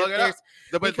see look if it up.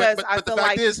 there's because I feel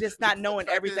like just not knowing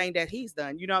fact everything that he's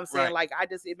done. You know what I'm saying? Right.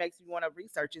 Like, it makes me want to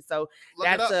research it. So Look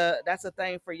it up. that's a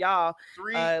thing for y'all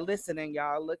Listening,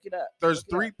 y'all. Look it up. There's Look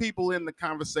it three up. people in the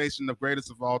conversation of greatest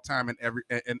of all time in every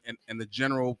in the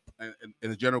general in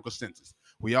the general consensus.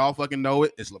 We all fucking know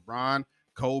it. It's LeBron,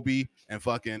 Kobe, and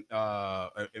fucking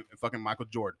Michael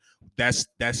Jordan. That's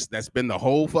been the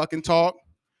whole fucking talk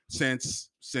since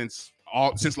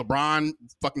LeBron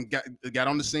fucking got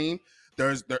on the scene.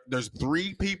 There's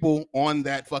three people on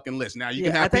that fucking list. Now you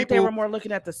can have I think people. they were more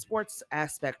looking at the sports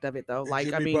aspect of it though. Like,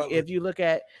 Jimmy I mean, Butler. if you look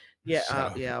at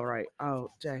yeah, right.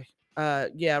 Oh, Jay.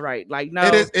 Yeah, right. Like, no,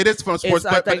 It is from sports,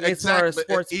 I but think it's for a exactly,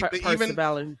 sports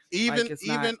personality.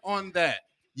 even on that,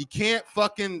 you can't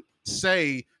fucking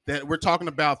say that we're talking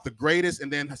about the greatest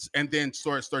and then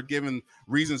start giving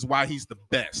reasons why he's the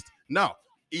best. No,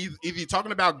 either you're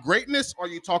talking about greatness or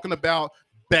you're talking about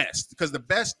best, because the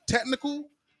best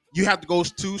technical, you have to go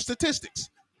to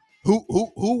statistics. Who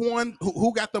won?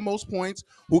 Who got the most points?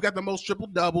 Who got the most triple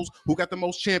doubles? Who got the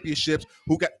most championships?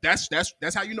 Who got that's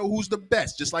how you know who's the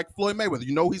best. Just like Floyd Mayweather,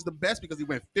 you know he's the best because he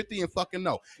went 50 and fucking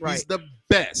no. Right. He's the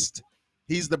best.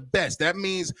 He's the best. That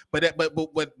means, but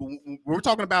we're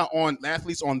talking about on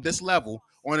athletes on this level,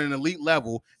 on an elite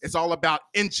level, it's all about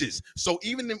inches. So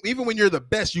even when you're the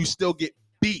best, you still get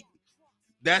beat.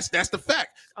 That's the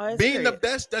fact. Being the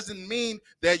best doesn't mean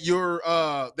that you're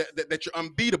that you're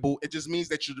unbeatable. It just means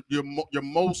that you're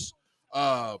most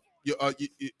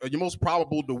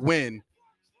probable to win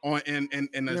on in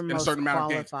a certain amount of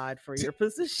games. Qualified for your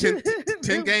position.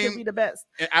 10 games to be the best.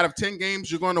 Out of 10 games,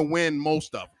 you're going to win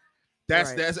most of them.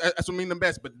 That's what I mean the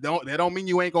best. But that don't mean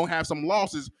you ain't gonna have some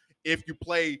losses if you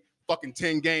play fucking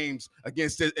 10 games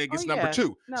against number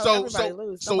two. No,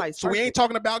 so we ain't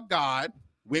talking about God.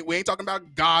 We ain't talking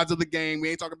about gods of the game.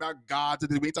 We ain't talking about gods.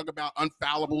 We ain't talking about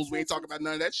unfallables. We ain't talking about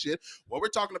none of that shit. What we're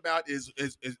talking about is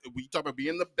we talk about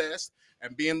being the best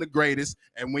and being the greatest.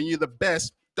 And when you're the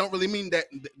best, don't really mean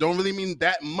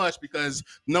that much, because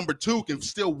number two can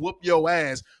still whoop your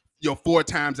ass 4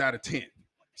 times out of 10.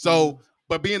 So,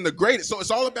 but being the greatest, so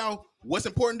it's all about what's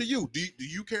important to you. Do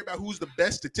you care about who's the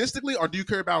best statistically, or do you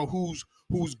care about who's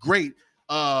great?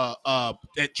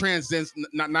 That transcends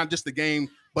not just the game,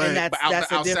 but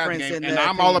outside the game. And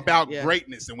I'm all about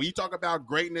greatness. And when you talk about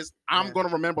greatness, I'm going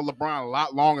to remember LeBron a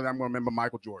lot longer than I'm going to remember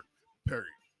Michael Jordan. Period.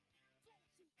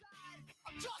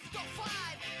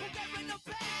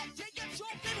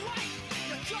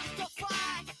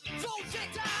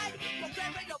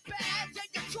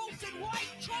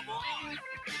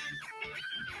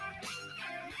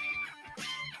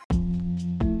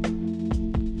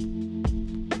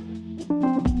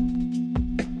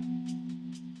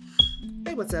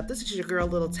 Hey, what's up? This is your girl,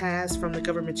 Little Taz from the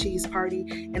Government Cheese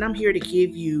Party, and I'm here to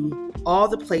give you all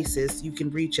the places you can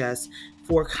reach us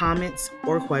for comments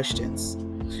or questions.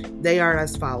 They are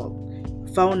as follow.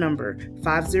 Phone number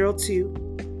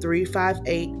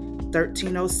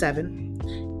 502-358-1307.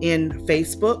 In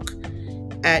Facebook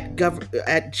at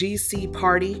GC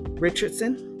Party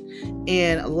Richardson.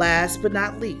 And last but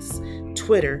not least,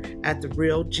 Twitter at The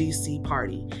Real GC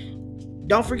Party.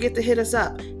 Don't forget to hit us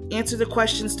up. Answer the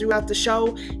questions throughout the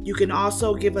show. You can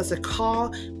also give us a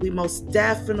call. We most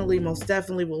definitely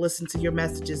will listen to your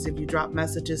messages. If you drop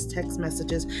messages, text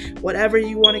messages, whatever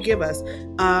you want to give us.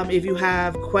 If you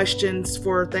have questions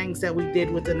for things that we did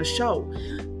within the show,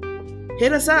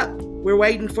 hit us up. We're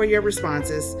waiting for your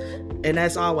responses. And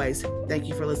as always, thank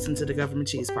you for listening to the Government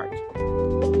Cheese Party.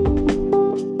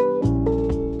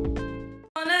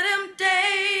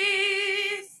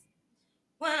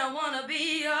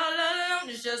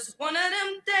 Just one of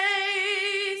them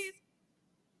days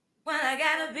when I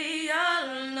gotta be all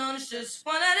alone. It's just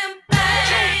one of them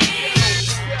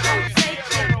days. Don't take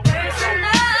it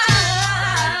personal.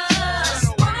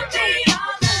 Just wanna be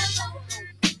all alone.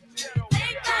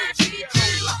 Think I treat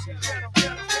you wrong.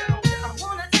 I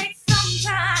wanna take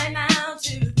some time out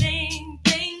to think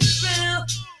things through.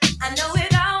 I know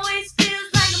it always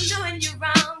feels like I'm doing you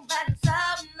wrong, but it's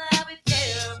all in love with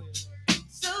you.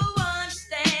 So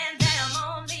understand.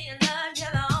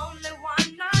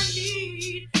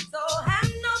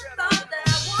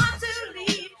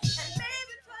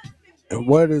 And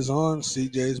what is on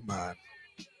CJ's mind?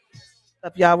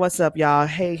 What's up, y'all?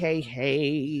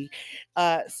 Hey.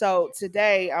 So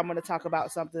today I'm going to talk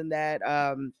about something that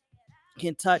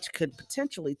could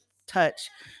potentially touch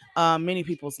many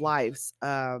people's lives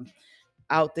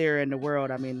out there in the world.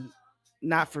 I mean,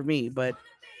 not for me, but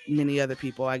many other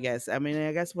people, I guess. I mean,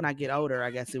 I guess when I get older, I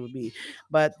guess it would be.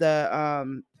 But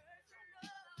the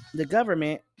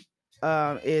government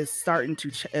is going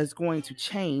to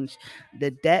change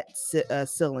the debt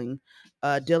ceiling,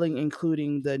 dealing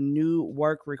including the new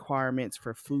work requirements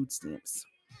for food stamps.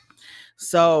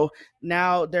 So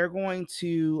now they're going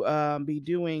to be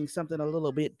doing something a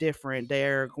little bit different.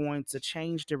 They're going to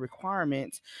change the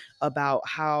requirements about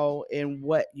how and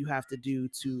what you have to do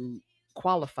to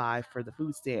qualify for the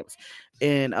food stamps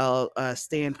in a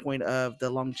standpoint of the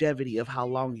longevity of how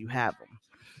long you have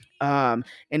them.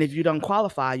 And if you don't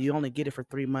qualify, you only get it for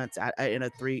 3 months in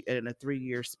a 3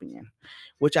 year span,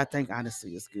 which I think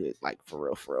honestly is good. Like for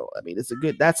real, for real. I mean,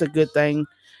 that's a good thing,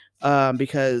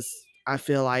 because I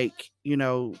feel like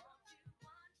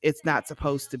it's not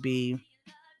supposed to be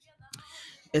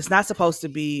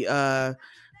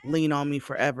lean on me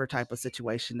forever type of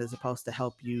situation. It's supposed to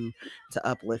help you, to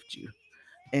uplift you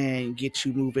and get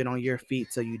you moving on your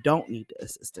feet so you don't need the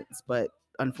assistance. But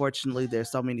unfortunately,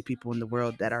 there's so many people in the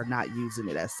world that are not using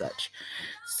it as such.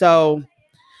 So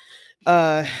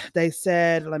they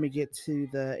said, let me get to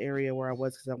the area where I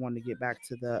was because I wanted to get back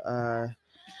to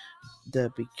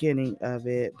the beginning of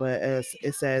it. But as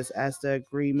it says, as a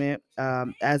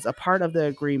part of the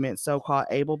agreement, so-called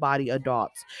able-bodied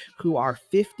adults who are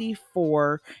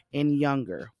 54 and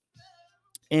younger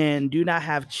and do not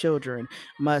have children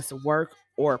must work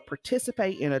or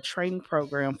participate in a training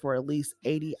program for at least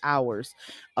 80 hours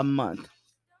a month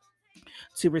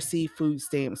to receive food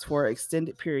stamps for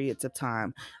extended periods of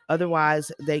time.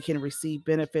 Otherwise, they can receive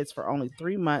benefits for only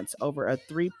 3 months over a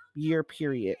 3-year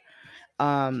period.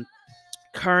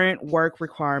 Current work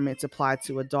requirements apply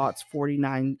to adults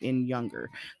 49 and younger.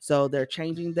 So they're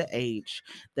changing the age.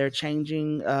 They're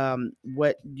changing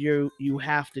what you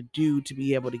have to do to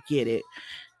be able to get it.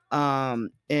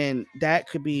 And that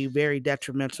could be very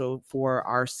detrimental for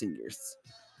our seniors.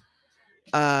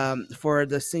 For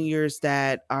the seniors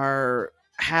that are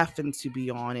having to be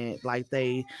on it, like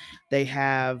they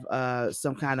have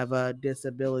some kind of a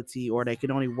disability, or they can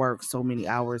only work so many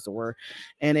hours,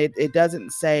 and it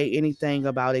doesn't say anything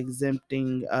about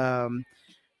exempting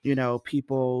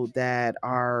people that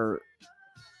are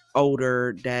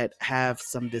older that have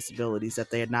some disabilities, that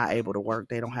they are not able to work.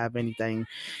 They don't have anything.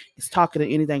 It's talking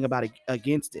anything about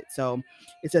against it. So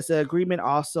it says the agreement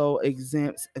also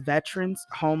exempts veterans,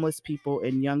 homeless people,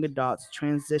 and young adults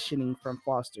transitioning from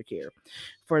foster care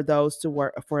for those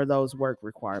work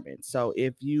requirements. So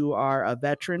if you are a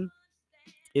veteran,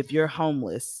 if you're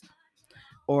homeless,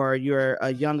 or you're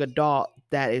a young adult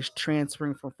that is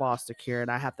transferring from foster care,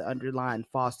 and I have to underline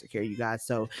foster care, you guys.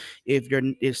 So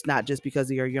it's not just because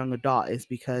you're a young adult, it's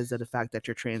because of the fact that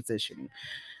you're transitioning,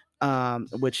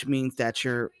 which means that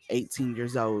you're 18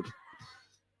 years old,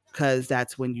 because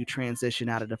that's when you transition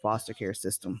out of the foster care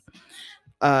system.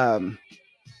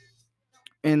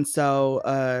 And so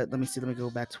let me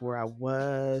go back to where I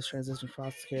was. Transition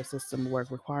foster care system work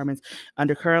requirements.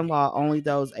 Under current law, only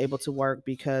those able to work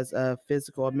because of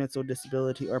physical or mental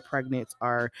disability or pregnant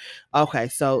are okay.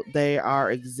 So they are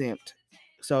exempt.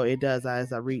 So it does,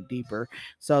 as I read deeper.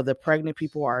 So the pregnant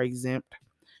people are exempt.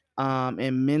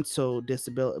 And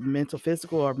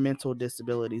physical or mental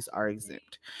disabilities are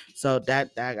exempt. So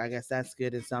that I guess that's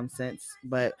good in some sense,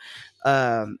 but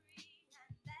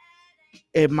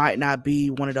it might not be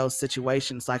one of those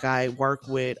situations. Like, I work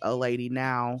with a lady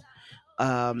now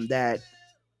that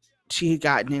she had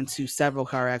gotten into several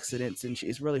car accidents, and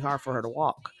it's really hard for her to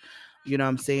walk. You know what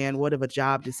I'm saying? What if a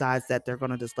job decides that they're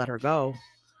going to just let her go?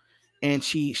 And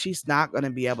she's not going to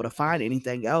be able to find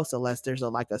anything else unless there's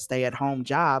a stay-at-home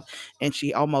job, and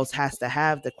she almost has to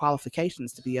have the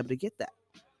qualifications to be able to get that.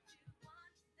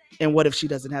 And what if she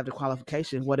doesn't have the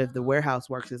qualification? What if the warehouse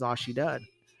works is all she does?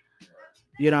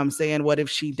 You know what I'm saying? What if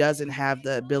she doesn't have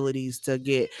the abilities to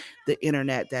get the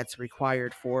internet that's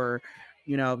required for,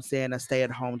 a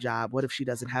stay-at-home job? What if she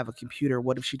doesn't have a computer?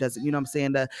 What if she doesn't,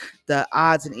 the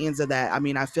odds and ends of that? I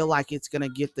mean, I feel like it's going to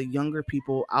get the younger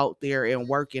people out there and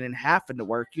working and having to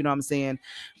work, you know what I'm saying?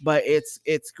 But it's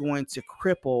going to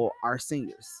cripple our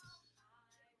seniors.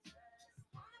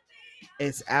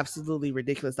 It's absolutely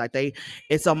ridiculous.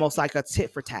 It's almost like a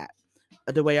tit for tat.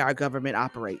 The way our government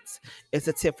operates, it's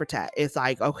a tit for tat. It's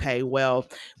like, okay, well,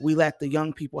 we let the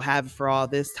young people have it for all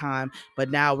this time,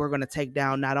 but now we're going to take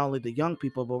down not only the young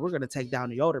people, but we're going to take down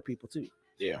the older people too.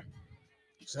 Yeah,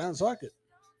 sounds like it.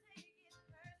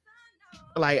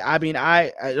 Like, I mean,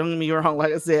 I don't get me wrong.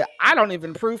 Like I said, I don't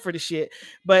even prove for the shit,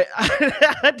 but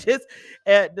I just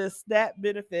the SNAP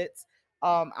benefits,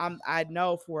 I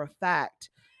know for a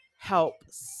fact help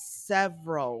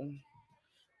several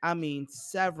I mean,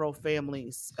 several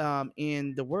families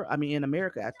in the world. I mean, in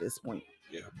America at this point.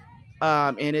 Yeah.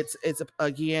 And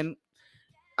again,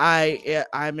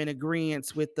 I'm in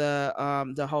agreement with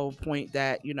the whole point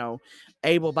that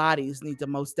able bodies need to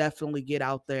most definitely get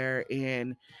out there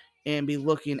and be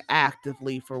looking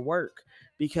actively for work,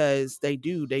 because they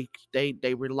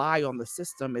rely on the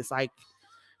system. It's like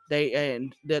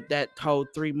and that whole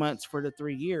 3 months for the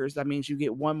 3 years, that means you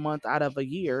get 1 month out of a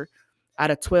year,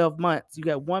 out of 12 months. You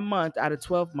get 1 month out of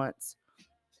 12 months,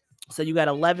 so you got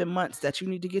 11 months that you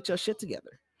need to get your shit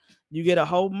together. You get a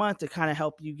whole month to kind of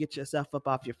help you get yourself up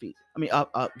off your feet. I mean,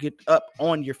 get up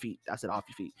on your feet. I said off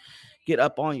your feet. Get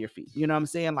up on your feet. You know what I'm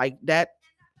saying? Like that.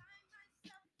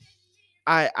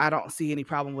 I don't see any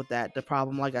problem with that. The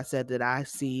problem, like I said, that I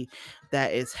see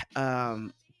that is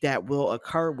that will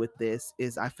occur with this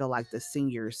is I feel like the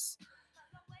seniors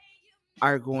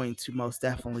are going to most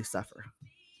definitely suffer.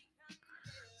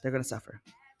 They're going to suffer.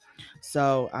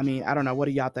 So, I mean, I don't know. What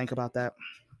do y'all think about that?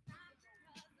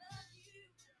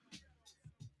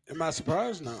 Am I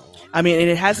surprised? No. I mean,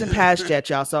 it hasn't passed yet,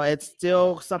 y'all. So it's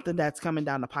still something that's coming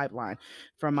down the pipeline,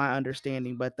 from my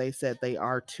understanding. But they said they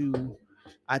are too.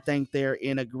 I think they're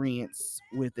in agreement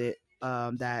with it,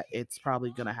 that it's probably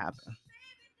going to happen.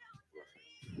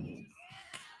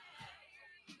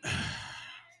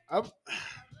 I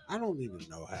don't even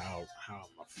know how I'm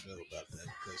gonna feel about that,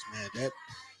 because man,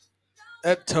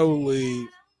 that totally,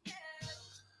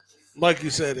 like you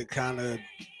said, it kind of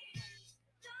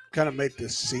make the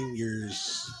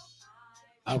seniors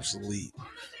obsolete.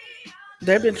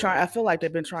 They've been trying. I feel like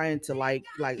they've been trying to like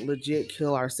legit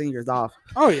kill our seniors off.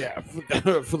 Oh yeah,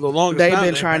 for the longest They've time,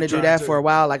 been trying to do that for a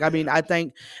while. Like, I mean, I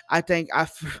think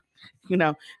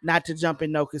not to jump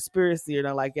in no conspiracy or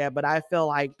nothing like that, but I feel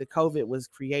like the COVID was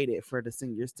created for the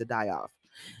seniors to die off.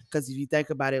 Because if you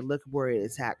think about it, look where it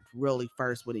attacked really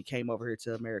first when it came over here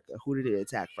to America. Who did it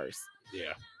attack first?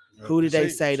 Yeah. Who did they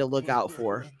say to look out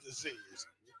for? The seniors.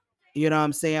 You know what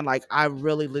I'm saying? Like, I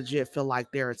really legit feel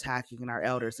like they're attacking our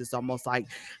elders. It's almost like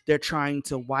they're trying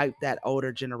to wipe that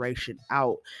older generation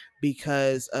out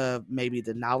because of maybe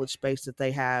the knowledge base that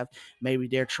they have. Maybe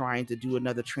they're trying to do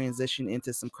another transition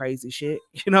into some crazy shit.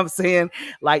 You know what I'm saying?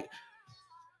 Like,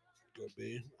 Could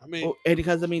be. I mean,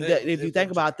 because I mean, if you think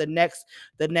they're about the next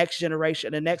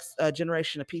generation, the next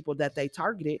generation of people that they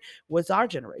targeted was our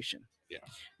generation. Yeah.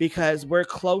 Because we're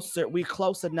close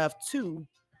enough to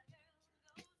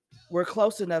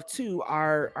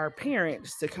our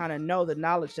parents to kind of know the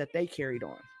knowledge that they carried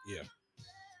on. Yeah.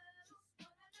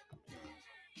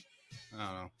 I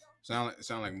don't know.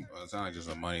 Sound like just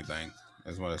a money thing.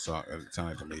 That's what it sounded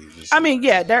like to me. Just, I mean,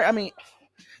 yeah,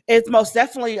 it's most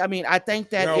definitely. I mean, I think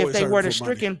that They're if always they were to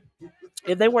hurting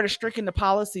for money. stricken the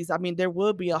policies, I mean, there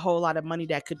would be a whole lot of money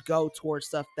that could go towards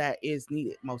stuff that is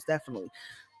needed, most definitely.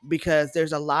 Because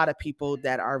there's a lot of people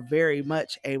that are very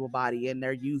much able-bodied and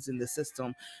they're using the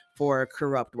system for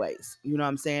corrupt ways. You know what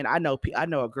I'm saying? I know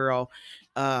a girl,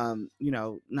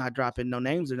 not dropping no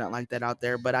names or nothing like that out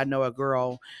there, but I know a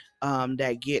girl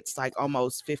that gets like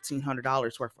almost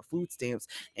 $1,500 worth of food stamps,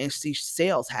 and she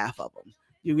sells half of them.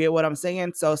 You get what I'm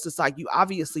saying? So it's just like, you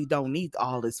obviously don't need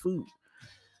all this food.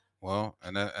 well,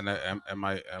 and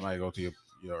might go to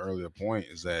your earlier point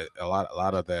is that a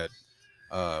lot of that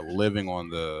living on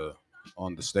the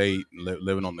state,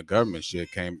 living on the government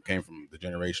shit came from the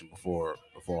generation before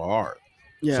ours.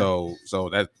 Yeah. So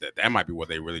that might be what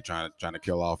they really trying to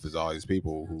kill off, is all these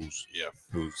people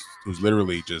who's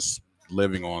literally just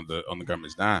living on the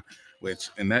government's dime. Which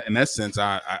in that sense,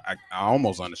 I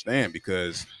almost understand,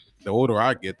 because the older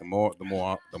I get, the more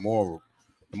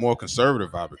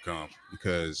conservative I become,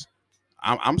 because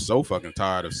I'm so fucking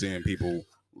tired of seeing people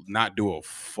not do a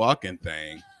fucking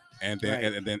thing, and then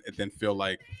Right. and then feel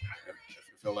like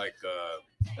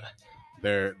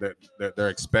they're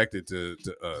expected to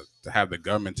have the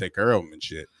government take care of them and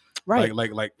shit. Right.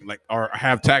 Like or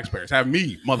have taxpayers, have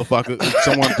me, motherfucker,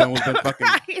 someone who's been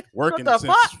fucking working What the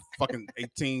since fuck? fucking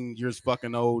 18 years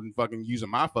fucking old and fucking using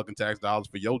my fucking tax dollars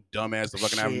for your dumb ass to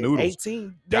fucking have Shit, noodles.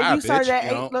 18. Die, You started bitch, at you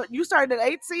 8. know? Look, you started at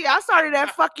 18. I started at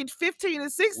fucking 15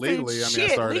 and 16. Legally, I mean, Shit,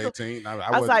 I started legal. at 18.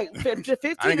 I was like 15 I didn't get a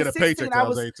and 16. paycheck till I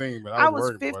was 18, but I I was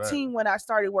was working before that. 15 when I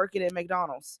started working at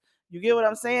McDonald's. You get what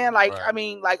I'm saying? Like, Right. I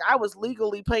mean, like, I was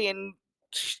legally paying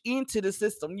into the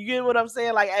system. You get what I'm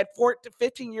saying? Like, at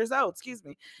 15 years old, excuse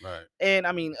me. Right. And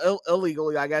I mean,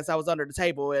 illegally, I guess I was under the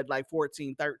table at like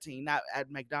 14, 13, not at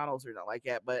McDonald's or nothing like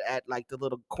that, but at like the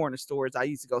little corner stores. I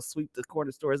used to go sweep the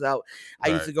corner stores out. I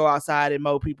used Right. to go outside and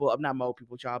not mow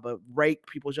people's yard, but rake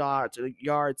people's yards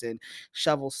and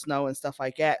shovel snow and stuff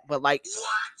like that. But like,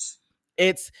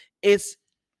 it's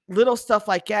little stuff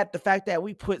like that, the fact that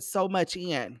we put so much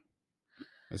in.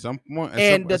 At some point,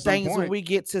 And the things when we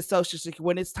get to Social Security,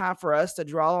 when it's time for us to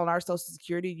draw on our Social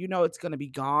Security, you know it's going to be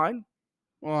gone.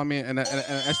 Well, I mean, and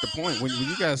that's the point. When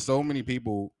you got so many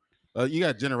people, you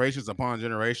got generations upon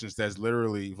generations that's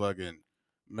literally fucking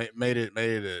made it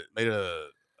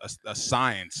a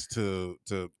science to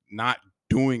not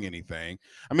doing anything.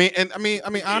 I mean,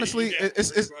 honestly,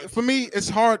 it's for me, it's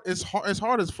hard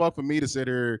as fuck for me to sit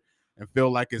here and feel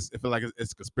like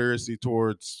it's conspiracy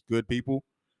towards good people.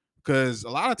 Because a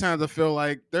lot of times I feel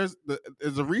like there's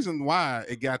a reason why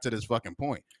it got to this fucking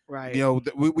point. Right. You know,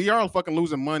 we are fucking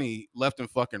losing money left and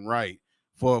fucking right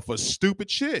for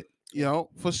stupid shit. You know,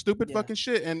 for stupid fucking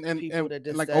shit. And people that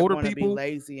just like older people be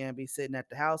lazy and be sitting at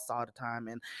the house all the time.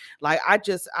 And like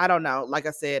I don't know. Like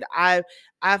I said,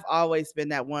 I've always been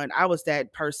that one. I was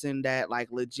that person that like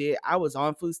legit, I was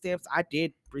on food stamps. I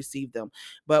did receive them.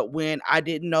 But when I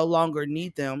didn't no longer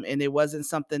need them and it wasn't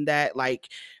something that like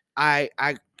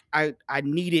I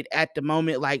needed at the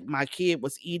moment, like my kid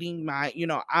was eating,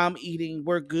 I'm eating,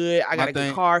 we're good, I got a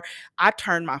good car. I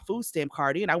turned my food stamp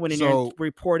card in. I went in there and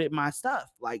reported my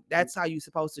stuff. Like that's how you're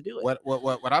supposed to do it.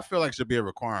 What I feel like should be a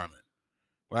requirement.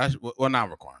 Well, not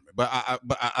a requirement, but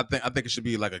I think it should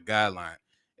be like a guideline.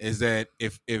 Is that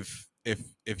if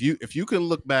you can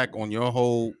look back on your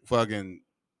whole fucking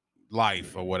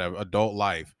life or whatever, adult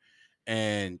life,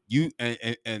 and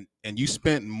you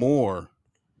spent more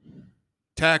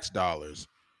tax dollars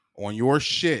on your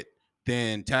shit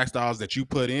than tax dollars that you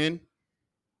put in,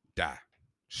 die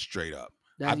straight up.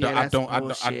 I don't.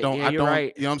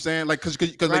 Right. You know what I'm saying? Like, cause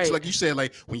like you said,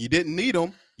 like when you didn't need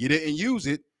them, you didn't use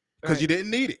it because you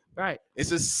didn't need it. Right.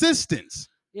 It's assistance.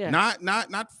 Yeah.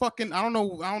 Not fucking. I don't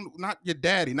know. Not your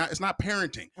daddy. It's not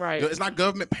parenting. Right. It's not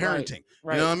government parenting.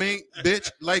 Right. You know what I mean, bitch?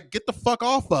 Like, get the fuck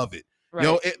off of it. Right.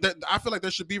 You know, I feel like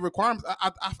there should be requirements.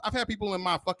 I've had people in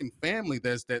my fucking family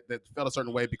that felt a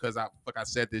certain way because I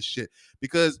said this shit.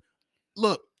 Because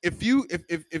look, if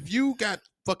you got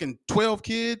fucking 12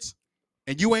 kids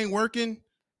and you ain't working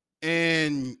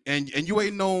and you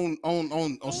ain't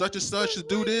on such and such to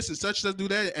do this and such to do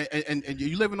that and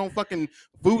you living on fucking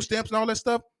food stamps and all that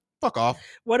stuff, fuck off.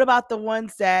 What about the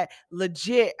ones that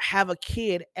legit have a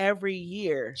kid every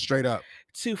year? Straight up.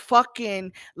 To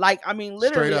fucking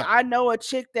literally, I know a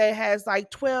chick that has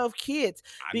like 12 kids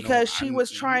because she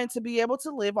was trying to be able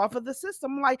to live off of the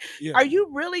system. Like, are you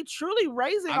really truly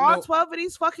raising all 12 of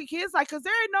these fucking kids? Like, cause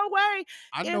there ain't no way.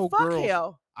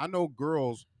 I know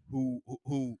girls who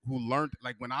learned,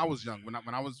 like when I was young, when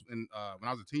I was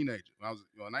a teenager, when I was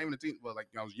not even a teen, but like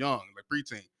I was young, like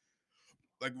preteen.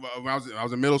 Like when I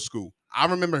was in middle school, I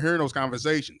remember hearing those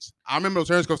conversations. I remember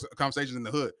those conversations in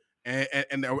the hood.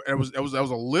 And there was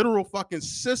a literal fucking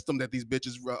system that these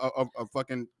bitches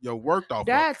fucking worked off.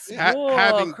 That's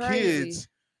having crazy. Kids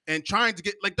and trying to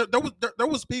get like there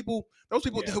was people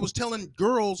that was telling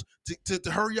girls to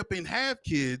hurry up and have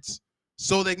kids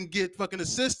so they can get fucking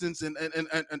assistance and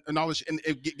all this and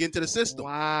get into the system.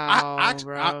 Wow,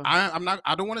 bro.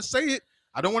 I don't want to say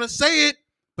it,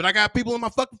 but I got people in my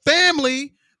fucking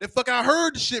family that fucking I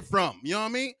heard the shit from. You know what I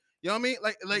mean? You know what I mean?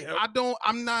 Like yep.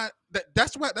 I'm not.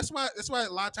 That's why a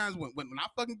lot of times when I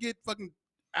fucking get fucking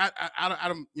out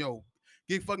of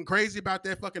get fucking crazy about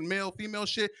that fucking male female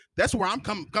shit. That's where I'm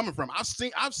coming from. I've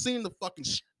seen the fucking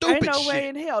stupid Ain't no shit. way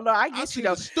in hell. No, I get you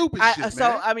though. Stupid shit,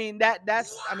 so man.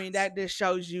 That just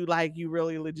shows you like you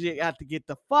really legit have to get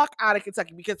the fuck out of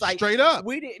Kentucky because like straight up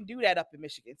we didn't do that up in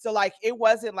Michigan. So like it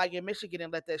wasn't like in Michigan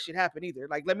and let that shit happen either.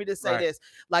 Like let me just say this,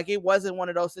 like it wasn't one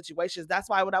of those situations. That's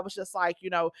why when I was just like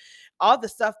all the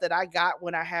stuff that I got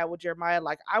when I had with Jeremiah,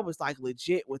 like I was like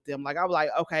legit with them. Like I was like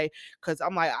okay, because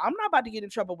I'm like I'm not about to get in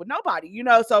trouble with nobody,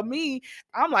 So me,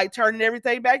 I'm like turning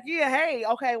everything back in. Hey,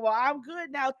 okay, well I'm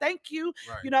good now. Thank you.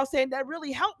 Right. You know what I'm saying? That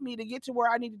really helped me to get to where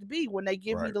I needed to be when they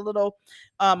give me the little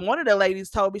one of the ladies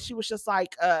told me, she was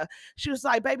like,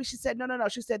 baby, she said, no.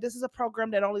 She said, this is a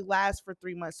program that only lasts for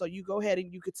 3 months. So you go ahead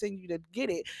and you continue to get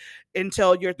it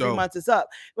until your 3 months is up.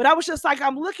 But I was just like,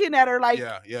 I'm looking at her like,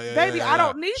 baby, I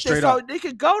don't need this. So they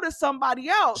could go to somebody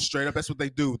else. Straight up. That's what they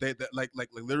do. They like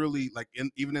literally like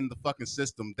even in the fucking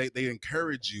system, they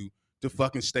encourage you to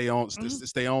fucking stay on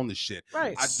this shit.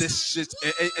 Right. This shit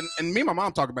and me and my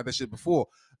mom talked about this shit before.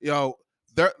 There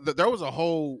was a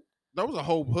whole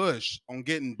push on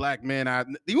getting black men out.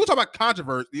 You talk about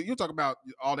controversy, you talk about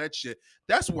all that shit.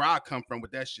 That's where I come from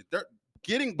with that shit. They're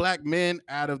getting black men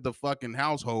out of the fucking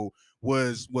household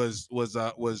was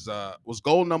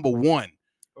goal number one.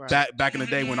 Right. Back in the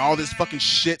day when all this fucking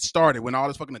shit started, when all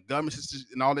this fucking government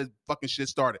and all this fucking shit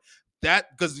started.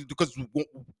 That because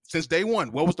since day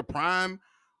one, what was the prime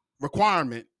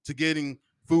requirement to getting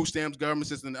food stamps, government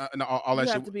system, and all You that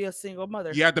have shit. to be a single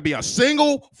mother. You have to be a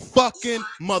single fucking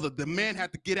mother. The man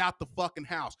had to get out the fucking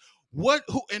house. What?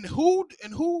 Who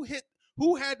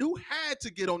had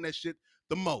to get on that shit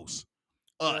the most?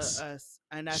 Us.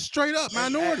 And that's Straight up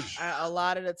minority. a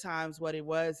lot of the times what it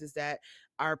was is that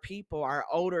our people, our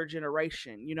older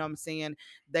generation, you know what I'm saying,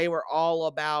 they were all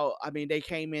about, I mean, they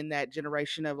came in that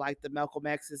generation of like the Malcolm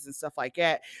X's and stuff like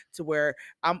that, to where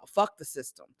fuck the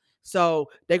system. So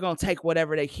they're gonna take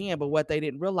whatever they can, but what they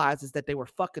didn't realize is that they were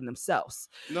fucking themselves.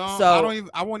 No, So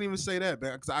I won't even say that,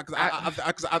 because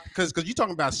you're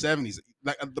talking about 70s.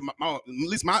 Like at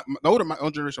least my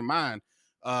own generation of mine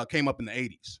came up in the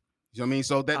 80s. You know what I mean?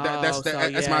 So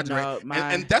that's my generation,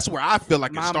 and that's where I feel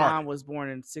like it my started. mom was born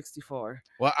in 64.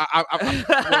 Well, my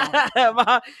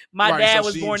right, dad so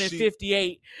was born in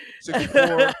 58. 64.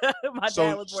 My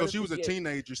dad was born So in she was a 58.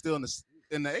 teenager still in the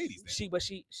 80s. Then.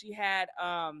 She had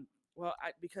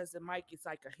because the mic is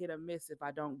like a hit or miss if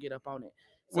I don't get up on it.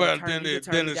 So Well, you then can it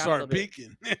turn me down a started little bit.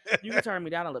 peaking. You can turn me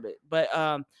down a little bit, but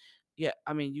yeah,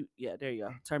 I mean there you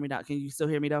go. Turn me down. Can you still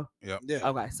hear me though? Yeah.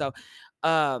 Okay, so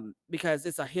because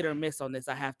it's a hit or miss on this,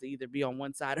 I have to either be on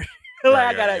one side or Right,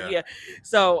 I gotta yeah.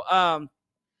 So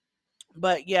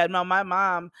but yeah, no, my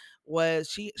mom was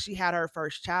she had her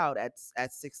first child at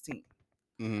 16.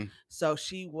 Mm-hmm. So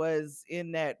she was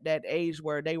in that age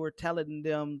where they were telling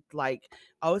them like,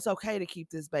 oh, it's okay to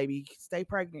keep this baby, stay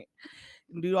pregnant,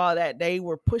 and do all that. They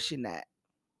were pushing that.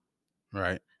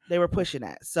 Right. They were pushing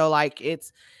that. So like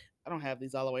I don't have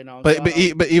these all the way on. But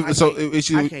even so, I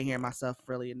can't hear myself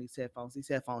really in these headphones. These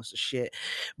headphones are shit.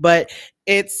 But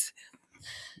it's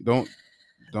don't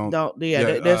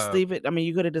just leave it. I mean,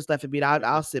 you could have just left it be.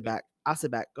 I'll sit back.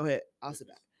 Go ahead. I'll sit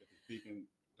back.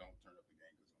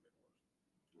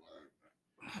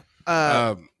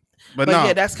 But no.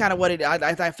 Yeah, that's kind of what it.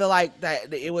 I feel like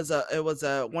that it was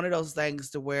a one of those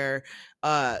things to where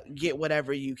get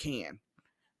whatever you can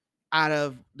out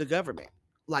of the government.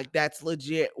 Like that's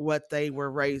legit what they were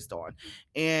raised on,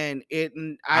 and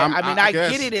I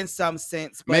get it in some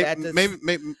sense, but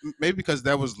maybe because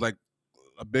that was like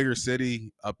a bigger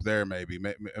city up there. Maybe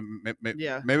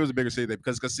it was a bigger city there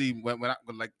because see when I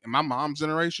like in my mom's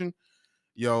generation,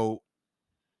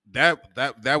 that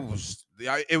was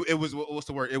it was what's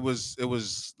the word? It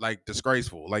was like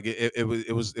disgraceful. Like it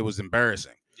was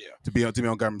embarrassing. Yeah. To be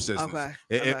on government systems. Okay.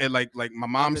 It like my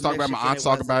mom's talking about, my aunt's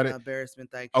talking about it.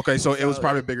 Embarrassment thing. Okay, so it was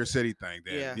probably a bigger city thing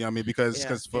then. Yeah. You know what I mean?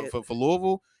 Because for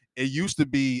Louisville, it used to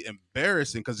be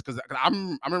embarrassing because I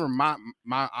remember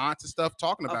my aunts and stuff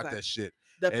talking about that shit.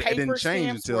 The paper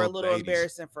stamps were a little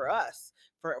embarrassing for us.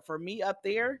 For me up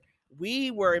there, we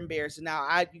were embarrassed. Now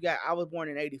I was born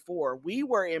in 84. We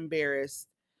were embarrassed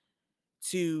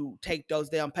to take those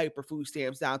damn paper food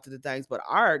stamps down to the things, but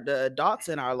the adults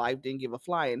in our life didn't give a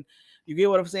flying. You get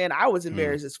what I'm saying? I was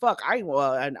embarrassed as fuck.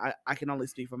 And I can only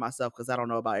speak for myself because I don't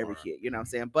know about every kid, you know what I'm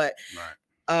saying? But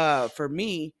for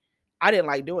me, I didn't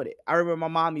like doing it. I remember my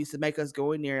mom used to make us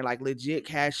go in there and like legit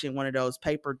cash in one of those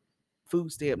paper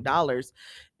food stamp dollars,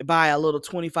 buy a little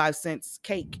 25 cents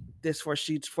cake this for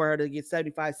her to get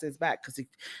 75 cents back because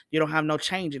you don't have no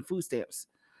change in food stamps.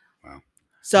 Wow.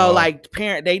 So like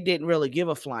they didn't really give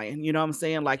a flying, you know what I'm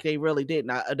saying? Like they really didn't.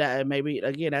 That maybe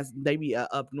again that's maybe a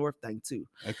up north thing too.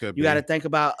 You got to think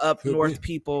about up north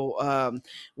people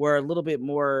were a little bit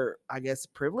more, I guess,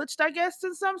 privileged, I guess,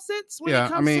 in some sense when it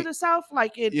comes to the South.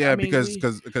 Like it, because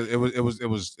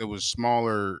it was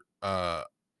smaller.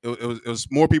 It was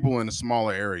more people in a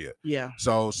smaller area. Yeah.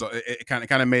 So it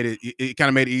kind of made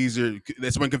it easier.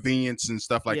 That's when convenience and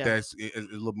stuff like that is a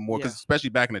little more because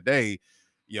especially back in the day.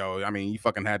 I mean, you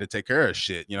fucking had to take care of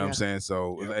shit. You know what I'm saying?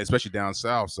 So, especially down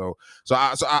south. So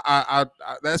I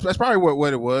that's probably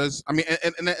what it was. I mean,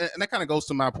 and that kind of goes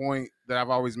to my point that I've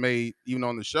always made, even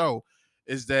on the show,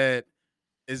 is that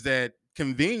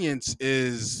convenience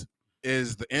is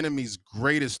the enemy's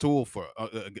greatest tool for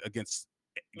against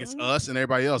us and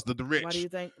everybody else, the rich. Why do you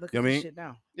think? Look at this shit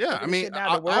now. Yeah, I mean,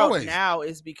 now the world now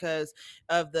is because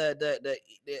of the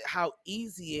how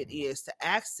easy it is to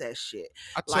access shit.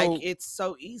 It's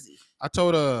so easy. I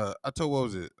told what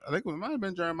was it? I think it might have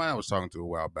been Jeremiah I was talking to a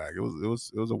while back. It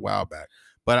was a while back,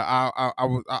 but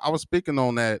I was speaking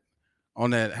on that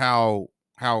how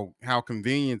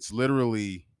convenience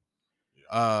literally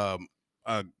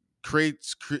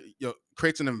creates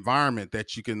an environment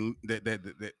that you can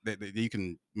that you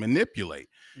can manipulate.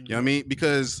 You know what I mean?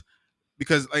 Because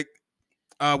like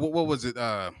what was it? We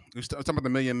was talking about the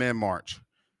Million Man March.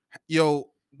 We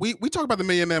talk about the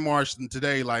Million Man March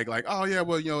today, like oh yeah,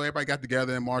 well everybody got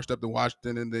together and marched up to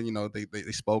Washington, and then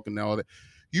they spoke and all that.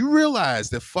 You realize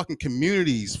that fucking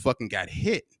communities fucking got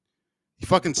hit.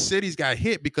 fucking cities got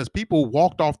hit because people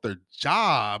walked off their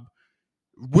job,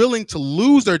 willing to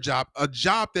lose their job, a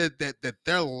job that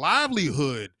their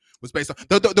livelihood was based on.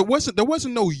 There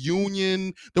wasn't no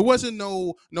union. There wasn't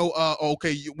no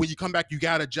okay, when you come back you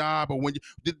got a job, or when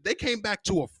they came back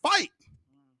to a fight.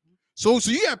 So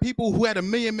you have people who had a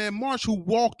Million Man March who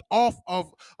walked off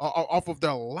of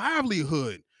their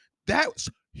livelihood. That's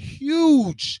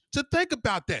huge to think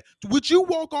about that. Would you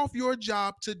walk off your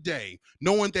job today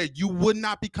knowing that you would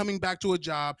not be coming back to a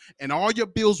job and all your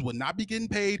bills would not be getting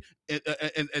paid in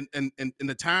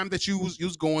the time that you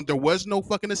was going? There was no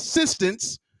fucking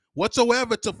assistance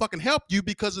whatsoever to fucking help you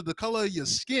because of the color of your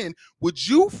skin. Would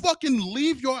you fucking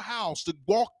leave your house to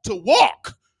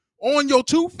walk on your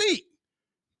 2 feet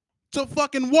to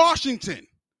fucking Washington?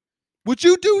 Would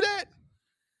you do that?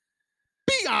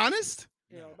 Be honest.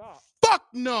 Hell no. Fuck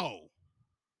no.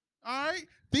 All right,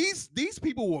 these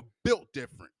people were built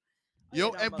different,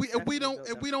 and we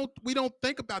don't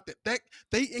think about that. That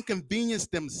they inconvenience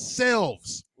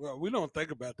themselves. Well, we don't think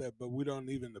about that, but we don't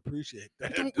even appreciate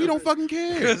that. We don't fucking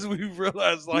care because we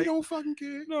realize, like, we don't fucking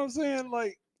care. You know what I'm saying?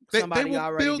 Like, they Somebody were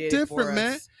already built did it for different,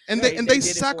 man, us. and They they did it for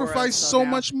us, sacrificed so so now-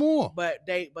 much more. But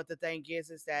the thing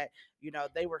is that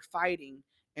they were fighting,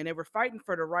 and they were fighting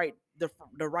for the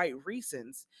right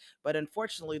reasons. But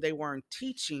unfortunately, they weren't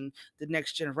teaching the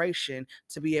next generation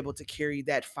to be able to carry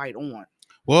that fight on.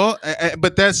 Well,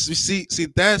 but that's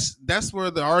that's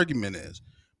where the argument is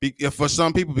for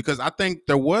some people, because I think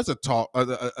there was a talk,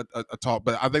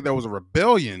 but I think there was a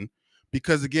rebellion.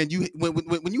 Because again,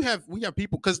 when you have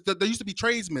people, because there used to be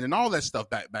tradesmen and all that stuff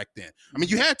back then. I mean,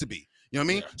 you had to be. You know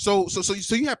what I mean? Yeah.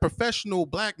 So you have professional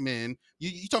black men.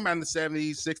 You talking about in the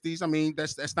 70s, 60s. I mean,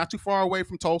 that's not too far away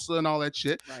from Tulsa and all that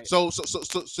shit. Right. So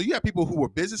you have people who were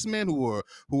businessmen, who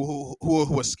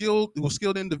were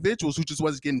skilled individuals who just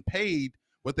wasn't getting paid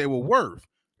what they were worth,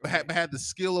 but had the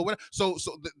skill or whatever.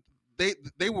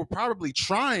 They were probably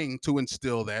trying to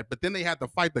instill that, but then they had to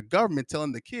fight the government,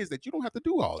 telling the kids that you don't have to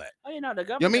do all that. Oh, the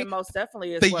government most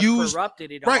definitely is what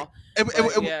corrupted it right. all.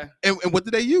 And what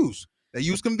did they use? They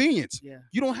use convenience. Yeah.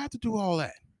 You don't have to do all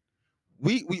that.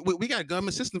 We got a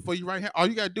government system for you right here. All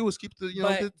you gotta do is keep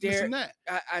this and that.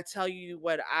 I tell you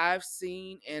what I've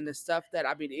seen, and the stuff that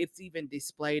it's even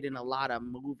displayed in a lot of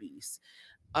movies.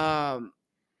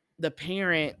 The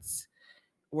parents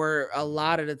were a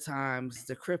lot of the times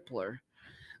the crippler.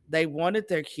 They wanted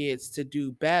their kids to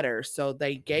do better, so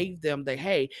they gave them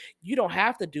hey, you don't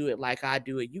have to do it like I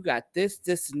do it. You got this,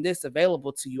 and this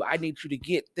available to you. I need you to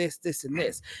get this, and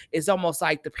this. It's almost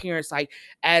like the parents, like,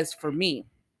 as for me,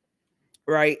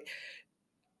 right?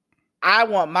 I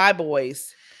want my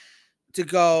boys to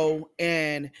go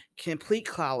and complete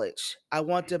college. I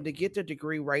want them to get their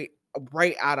degree right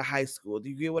out of high school. Do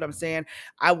you get what I'm saying?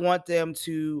 I want them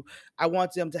to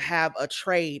have a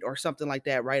trade or something like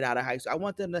that right out of high school. I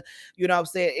want them to, what I'm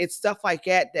saying? It's stuff like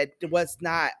that was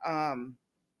not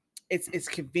it's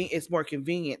convenient, it's more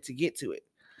convenient to get to it.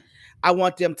 I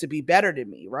want them to be better than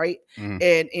me, right? Mm-hmm.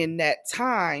 And in that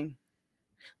time,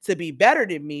 to be better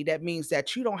than me, that means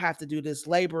that you don't have to do this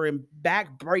labor and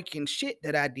back-breaking shit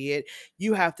that I did.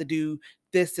 You have to do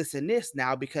this, and this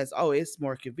now because it's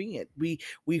more convenient. We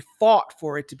fought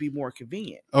for it to be more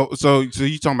convenient. Oh, so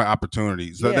you talking about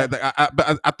opportunities? Yeah.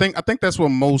 I think that's what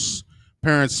most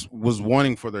parents was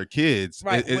wanting for their kids,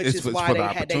 right? Which is why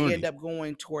they end up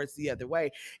going towards the other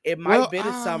way. It might have been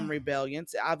some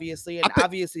rebellions, obviously, and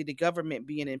obviously the government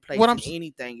being in place in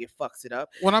anything, it fucks it up.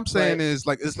 What I'm saying is,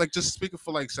 like, it's like, just speaking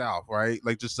for like South, right?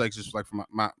 Like just from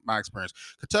my experience,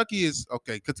 Kentucky is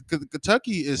okay.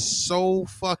 Kentucky is so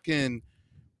fucking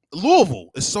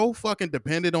Louisville is so fucking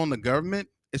dependent on the government.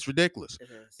 It's ridiculous.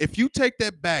 If you take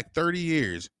that back 30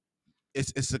 years,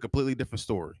 it's a completely different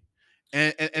story.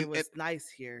 And it was nice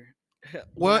here.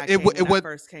 When I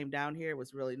first came down here, it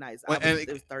was really nice. It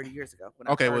was 30 years ago.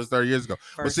 It was 30 years ago.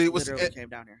 But see, it came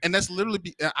down here, and that's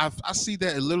literally I see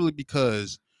that literally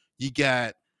because you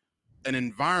got an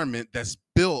environment that's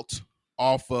built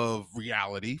off of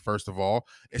reality. First of all,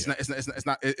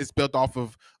 it's built off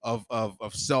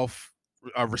of self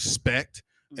respect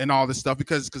and all this stuff.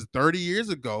 Because 30 years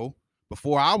ago,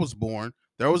 before I was born,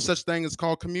 there was such thing as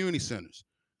called community centers.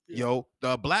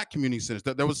 The black community centers.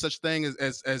 There was such thing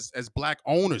as black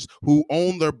owners who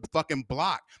own their fucking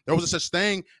block. There was such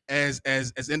thing as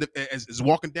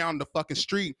walking down the fucking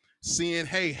street, seeing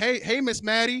hey Miss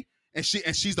Maddie, and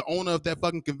she's the owner of that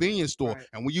fucking convenience store. Right.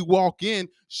 And when you walk in,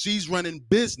 she's running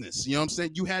business. You know what I'm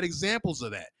saying? You had examples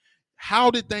of that.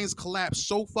 How did things collapse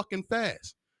so fucking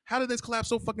fast? How did this collapse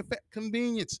so fucking fast?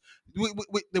 Convenience.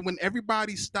 When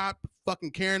everybody stopped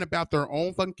fucking caring about their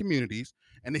own fucking communities,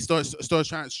 and they start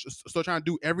trying to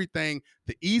do everything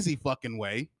the easy fucking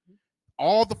way.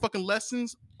 All the fucking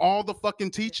lessons, all the fucking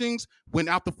teachings went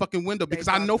out the fucking window, because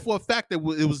I know for a fact that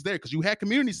it was there, because you had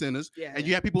community centers and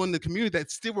you had people in the community that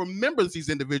still remembers these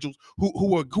individuals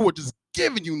who are just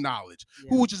giving you knowledge,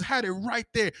 who just had it right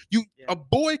there. A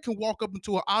boy can walk up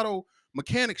into an auto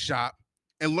mechanic shop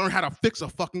and learn how to fix a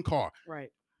fucking car.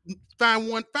 Right. Find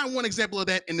one example of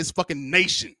that in this fucking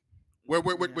nation, where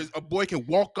a boy can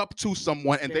walk up to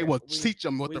someone and they will teach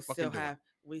them what they're fucking doing.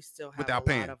 We still have without a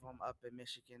paying. lot of them up in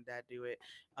Michigan that do it.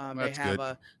 That's they have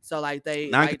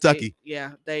good. Not Kentucky.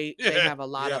 They have a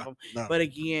lot of them. No. But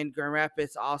again, Grand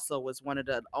Rapids also was one of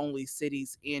the only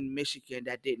cities in Michigan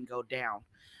that didn't go down.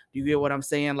 You get what I'm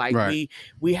saying? Like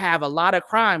we have a lot of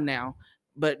crime now,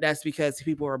 but that's because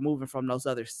people are moving from those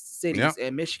other cities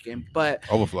in Michigan. But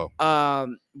overflow.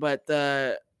 But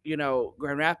the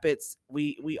Grand Rapids,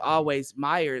 we always,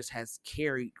 Myers has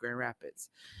carried Grand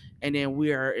Rapids. And then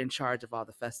we are in charge of all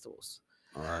the festivals.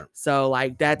 All right. So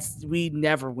like we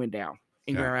never went down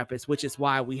in Grand Rapids, which is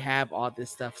why we have all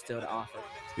this stuff still to offer.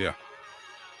 Yeah.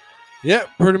 Yeah,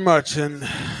 pretty much. And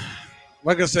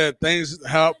like I said,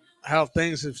 how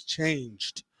things have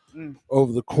changed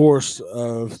over the course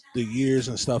of the years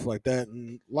and stuff like that.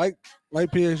 And like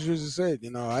PX just said,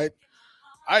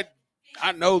 I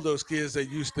know those kids that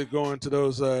used to go into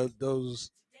those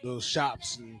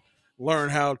shops and learn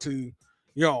how to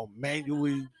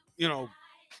manually,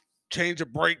 change a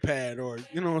brake pad, or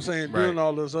what I'm saying, doing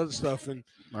all those other stuff, and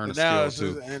now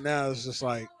it's just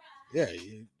like,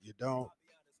 you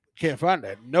can't find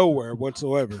that nowhere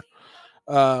whatsoever.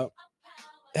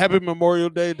 Happy Memorial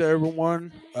Day to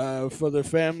everyone, for their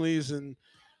families and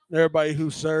everybody who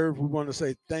served. We want to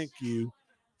say thank you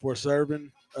for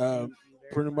serving,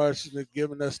 pretty much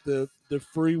giving us the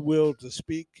free will to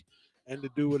speak and to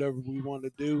do whatever we want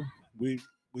to do.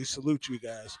 We salute you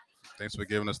guys. Thanks for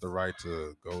giving us the right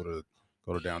to go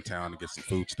to downtown and get some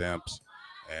food stamps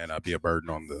and be a burden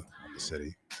on the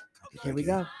city. Here we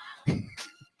go.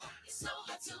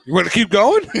 You want to keep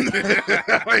going?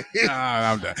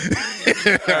 I'm done.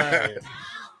 Right.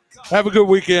 Have a good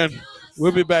weekend.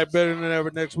 We'll be back better than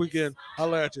ever next weekend.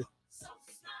 Holla at you.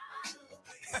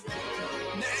 Now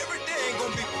every day ain't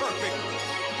gonna be perfect,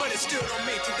 but it still don't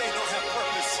mean today don't have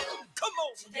purpose. Come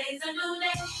on. Today's a new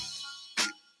day,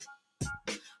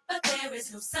 but there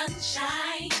is no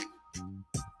sunshine.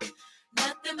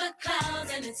 Nothing but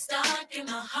clouds, and it's dark in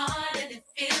my heart, and it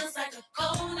feels like a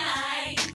cold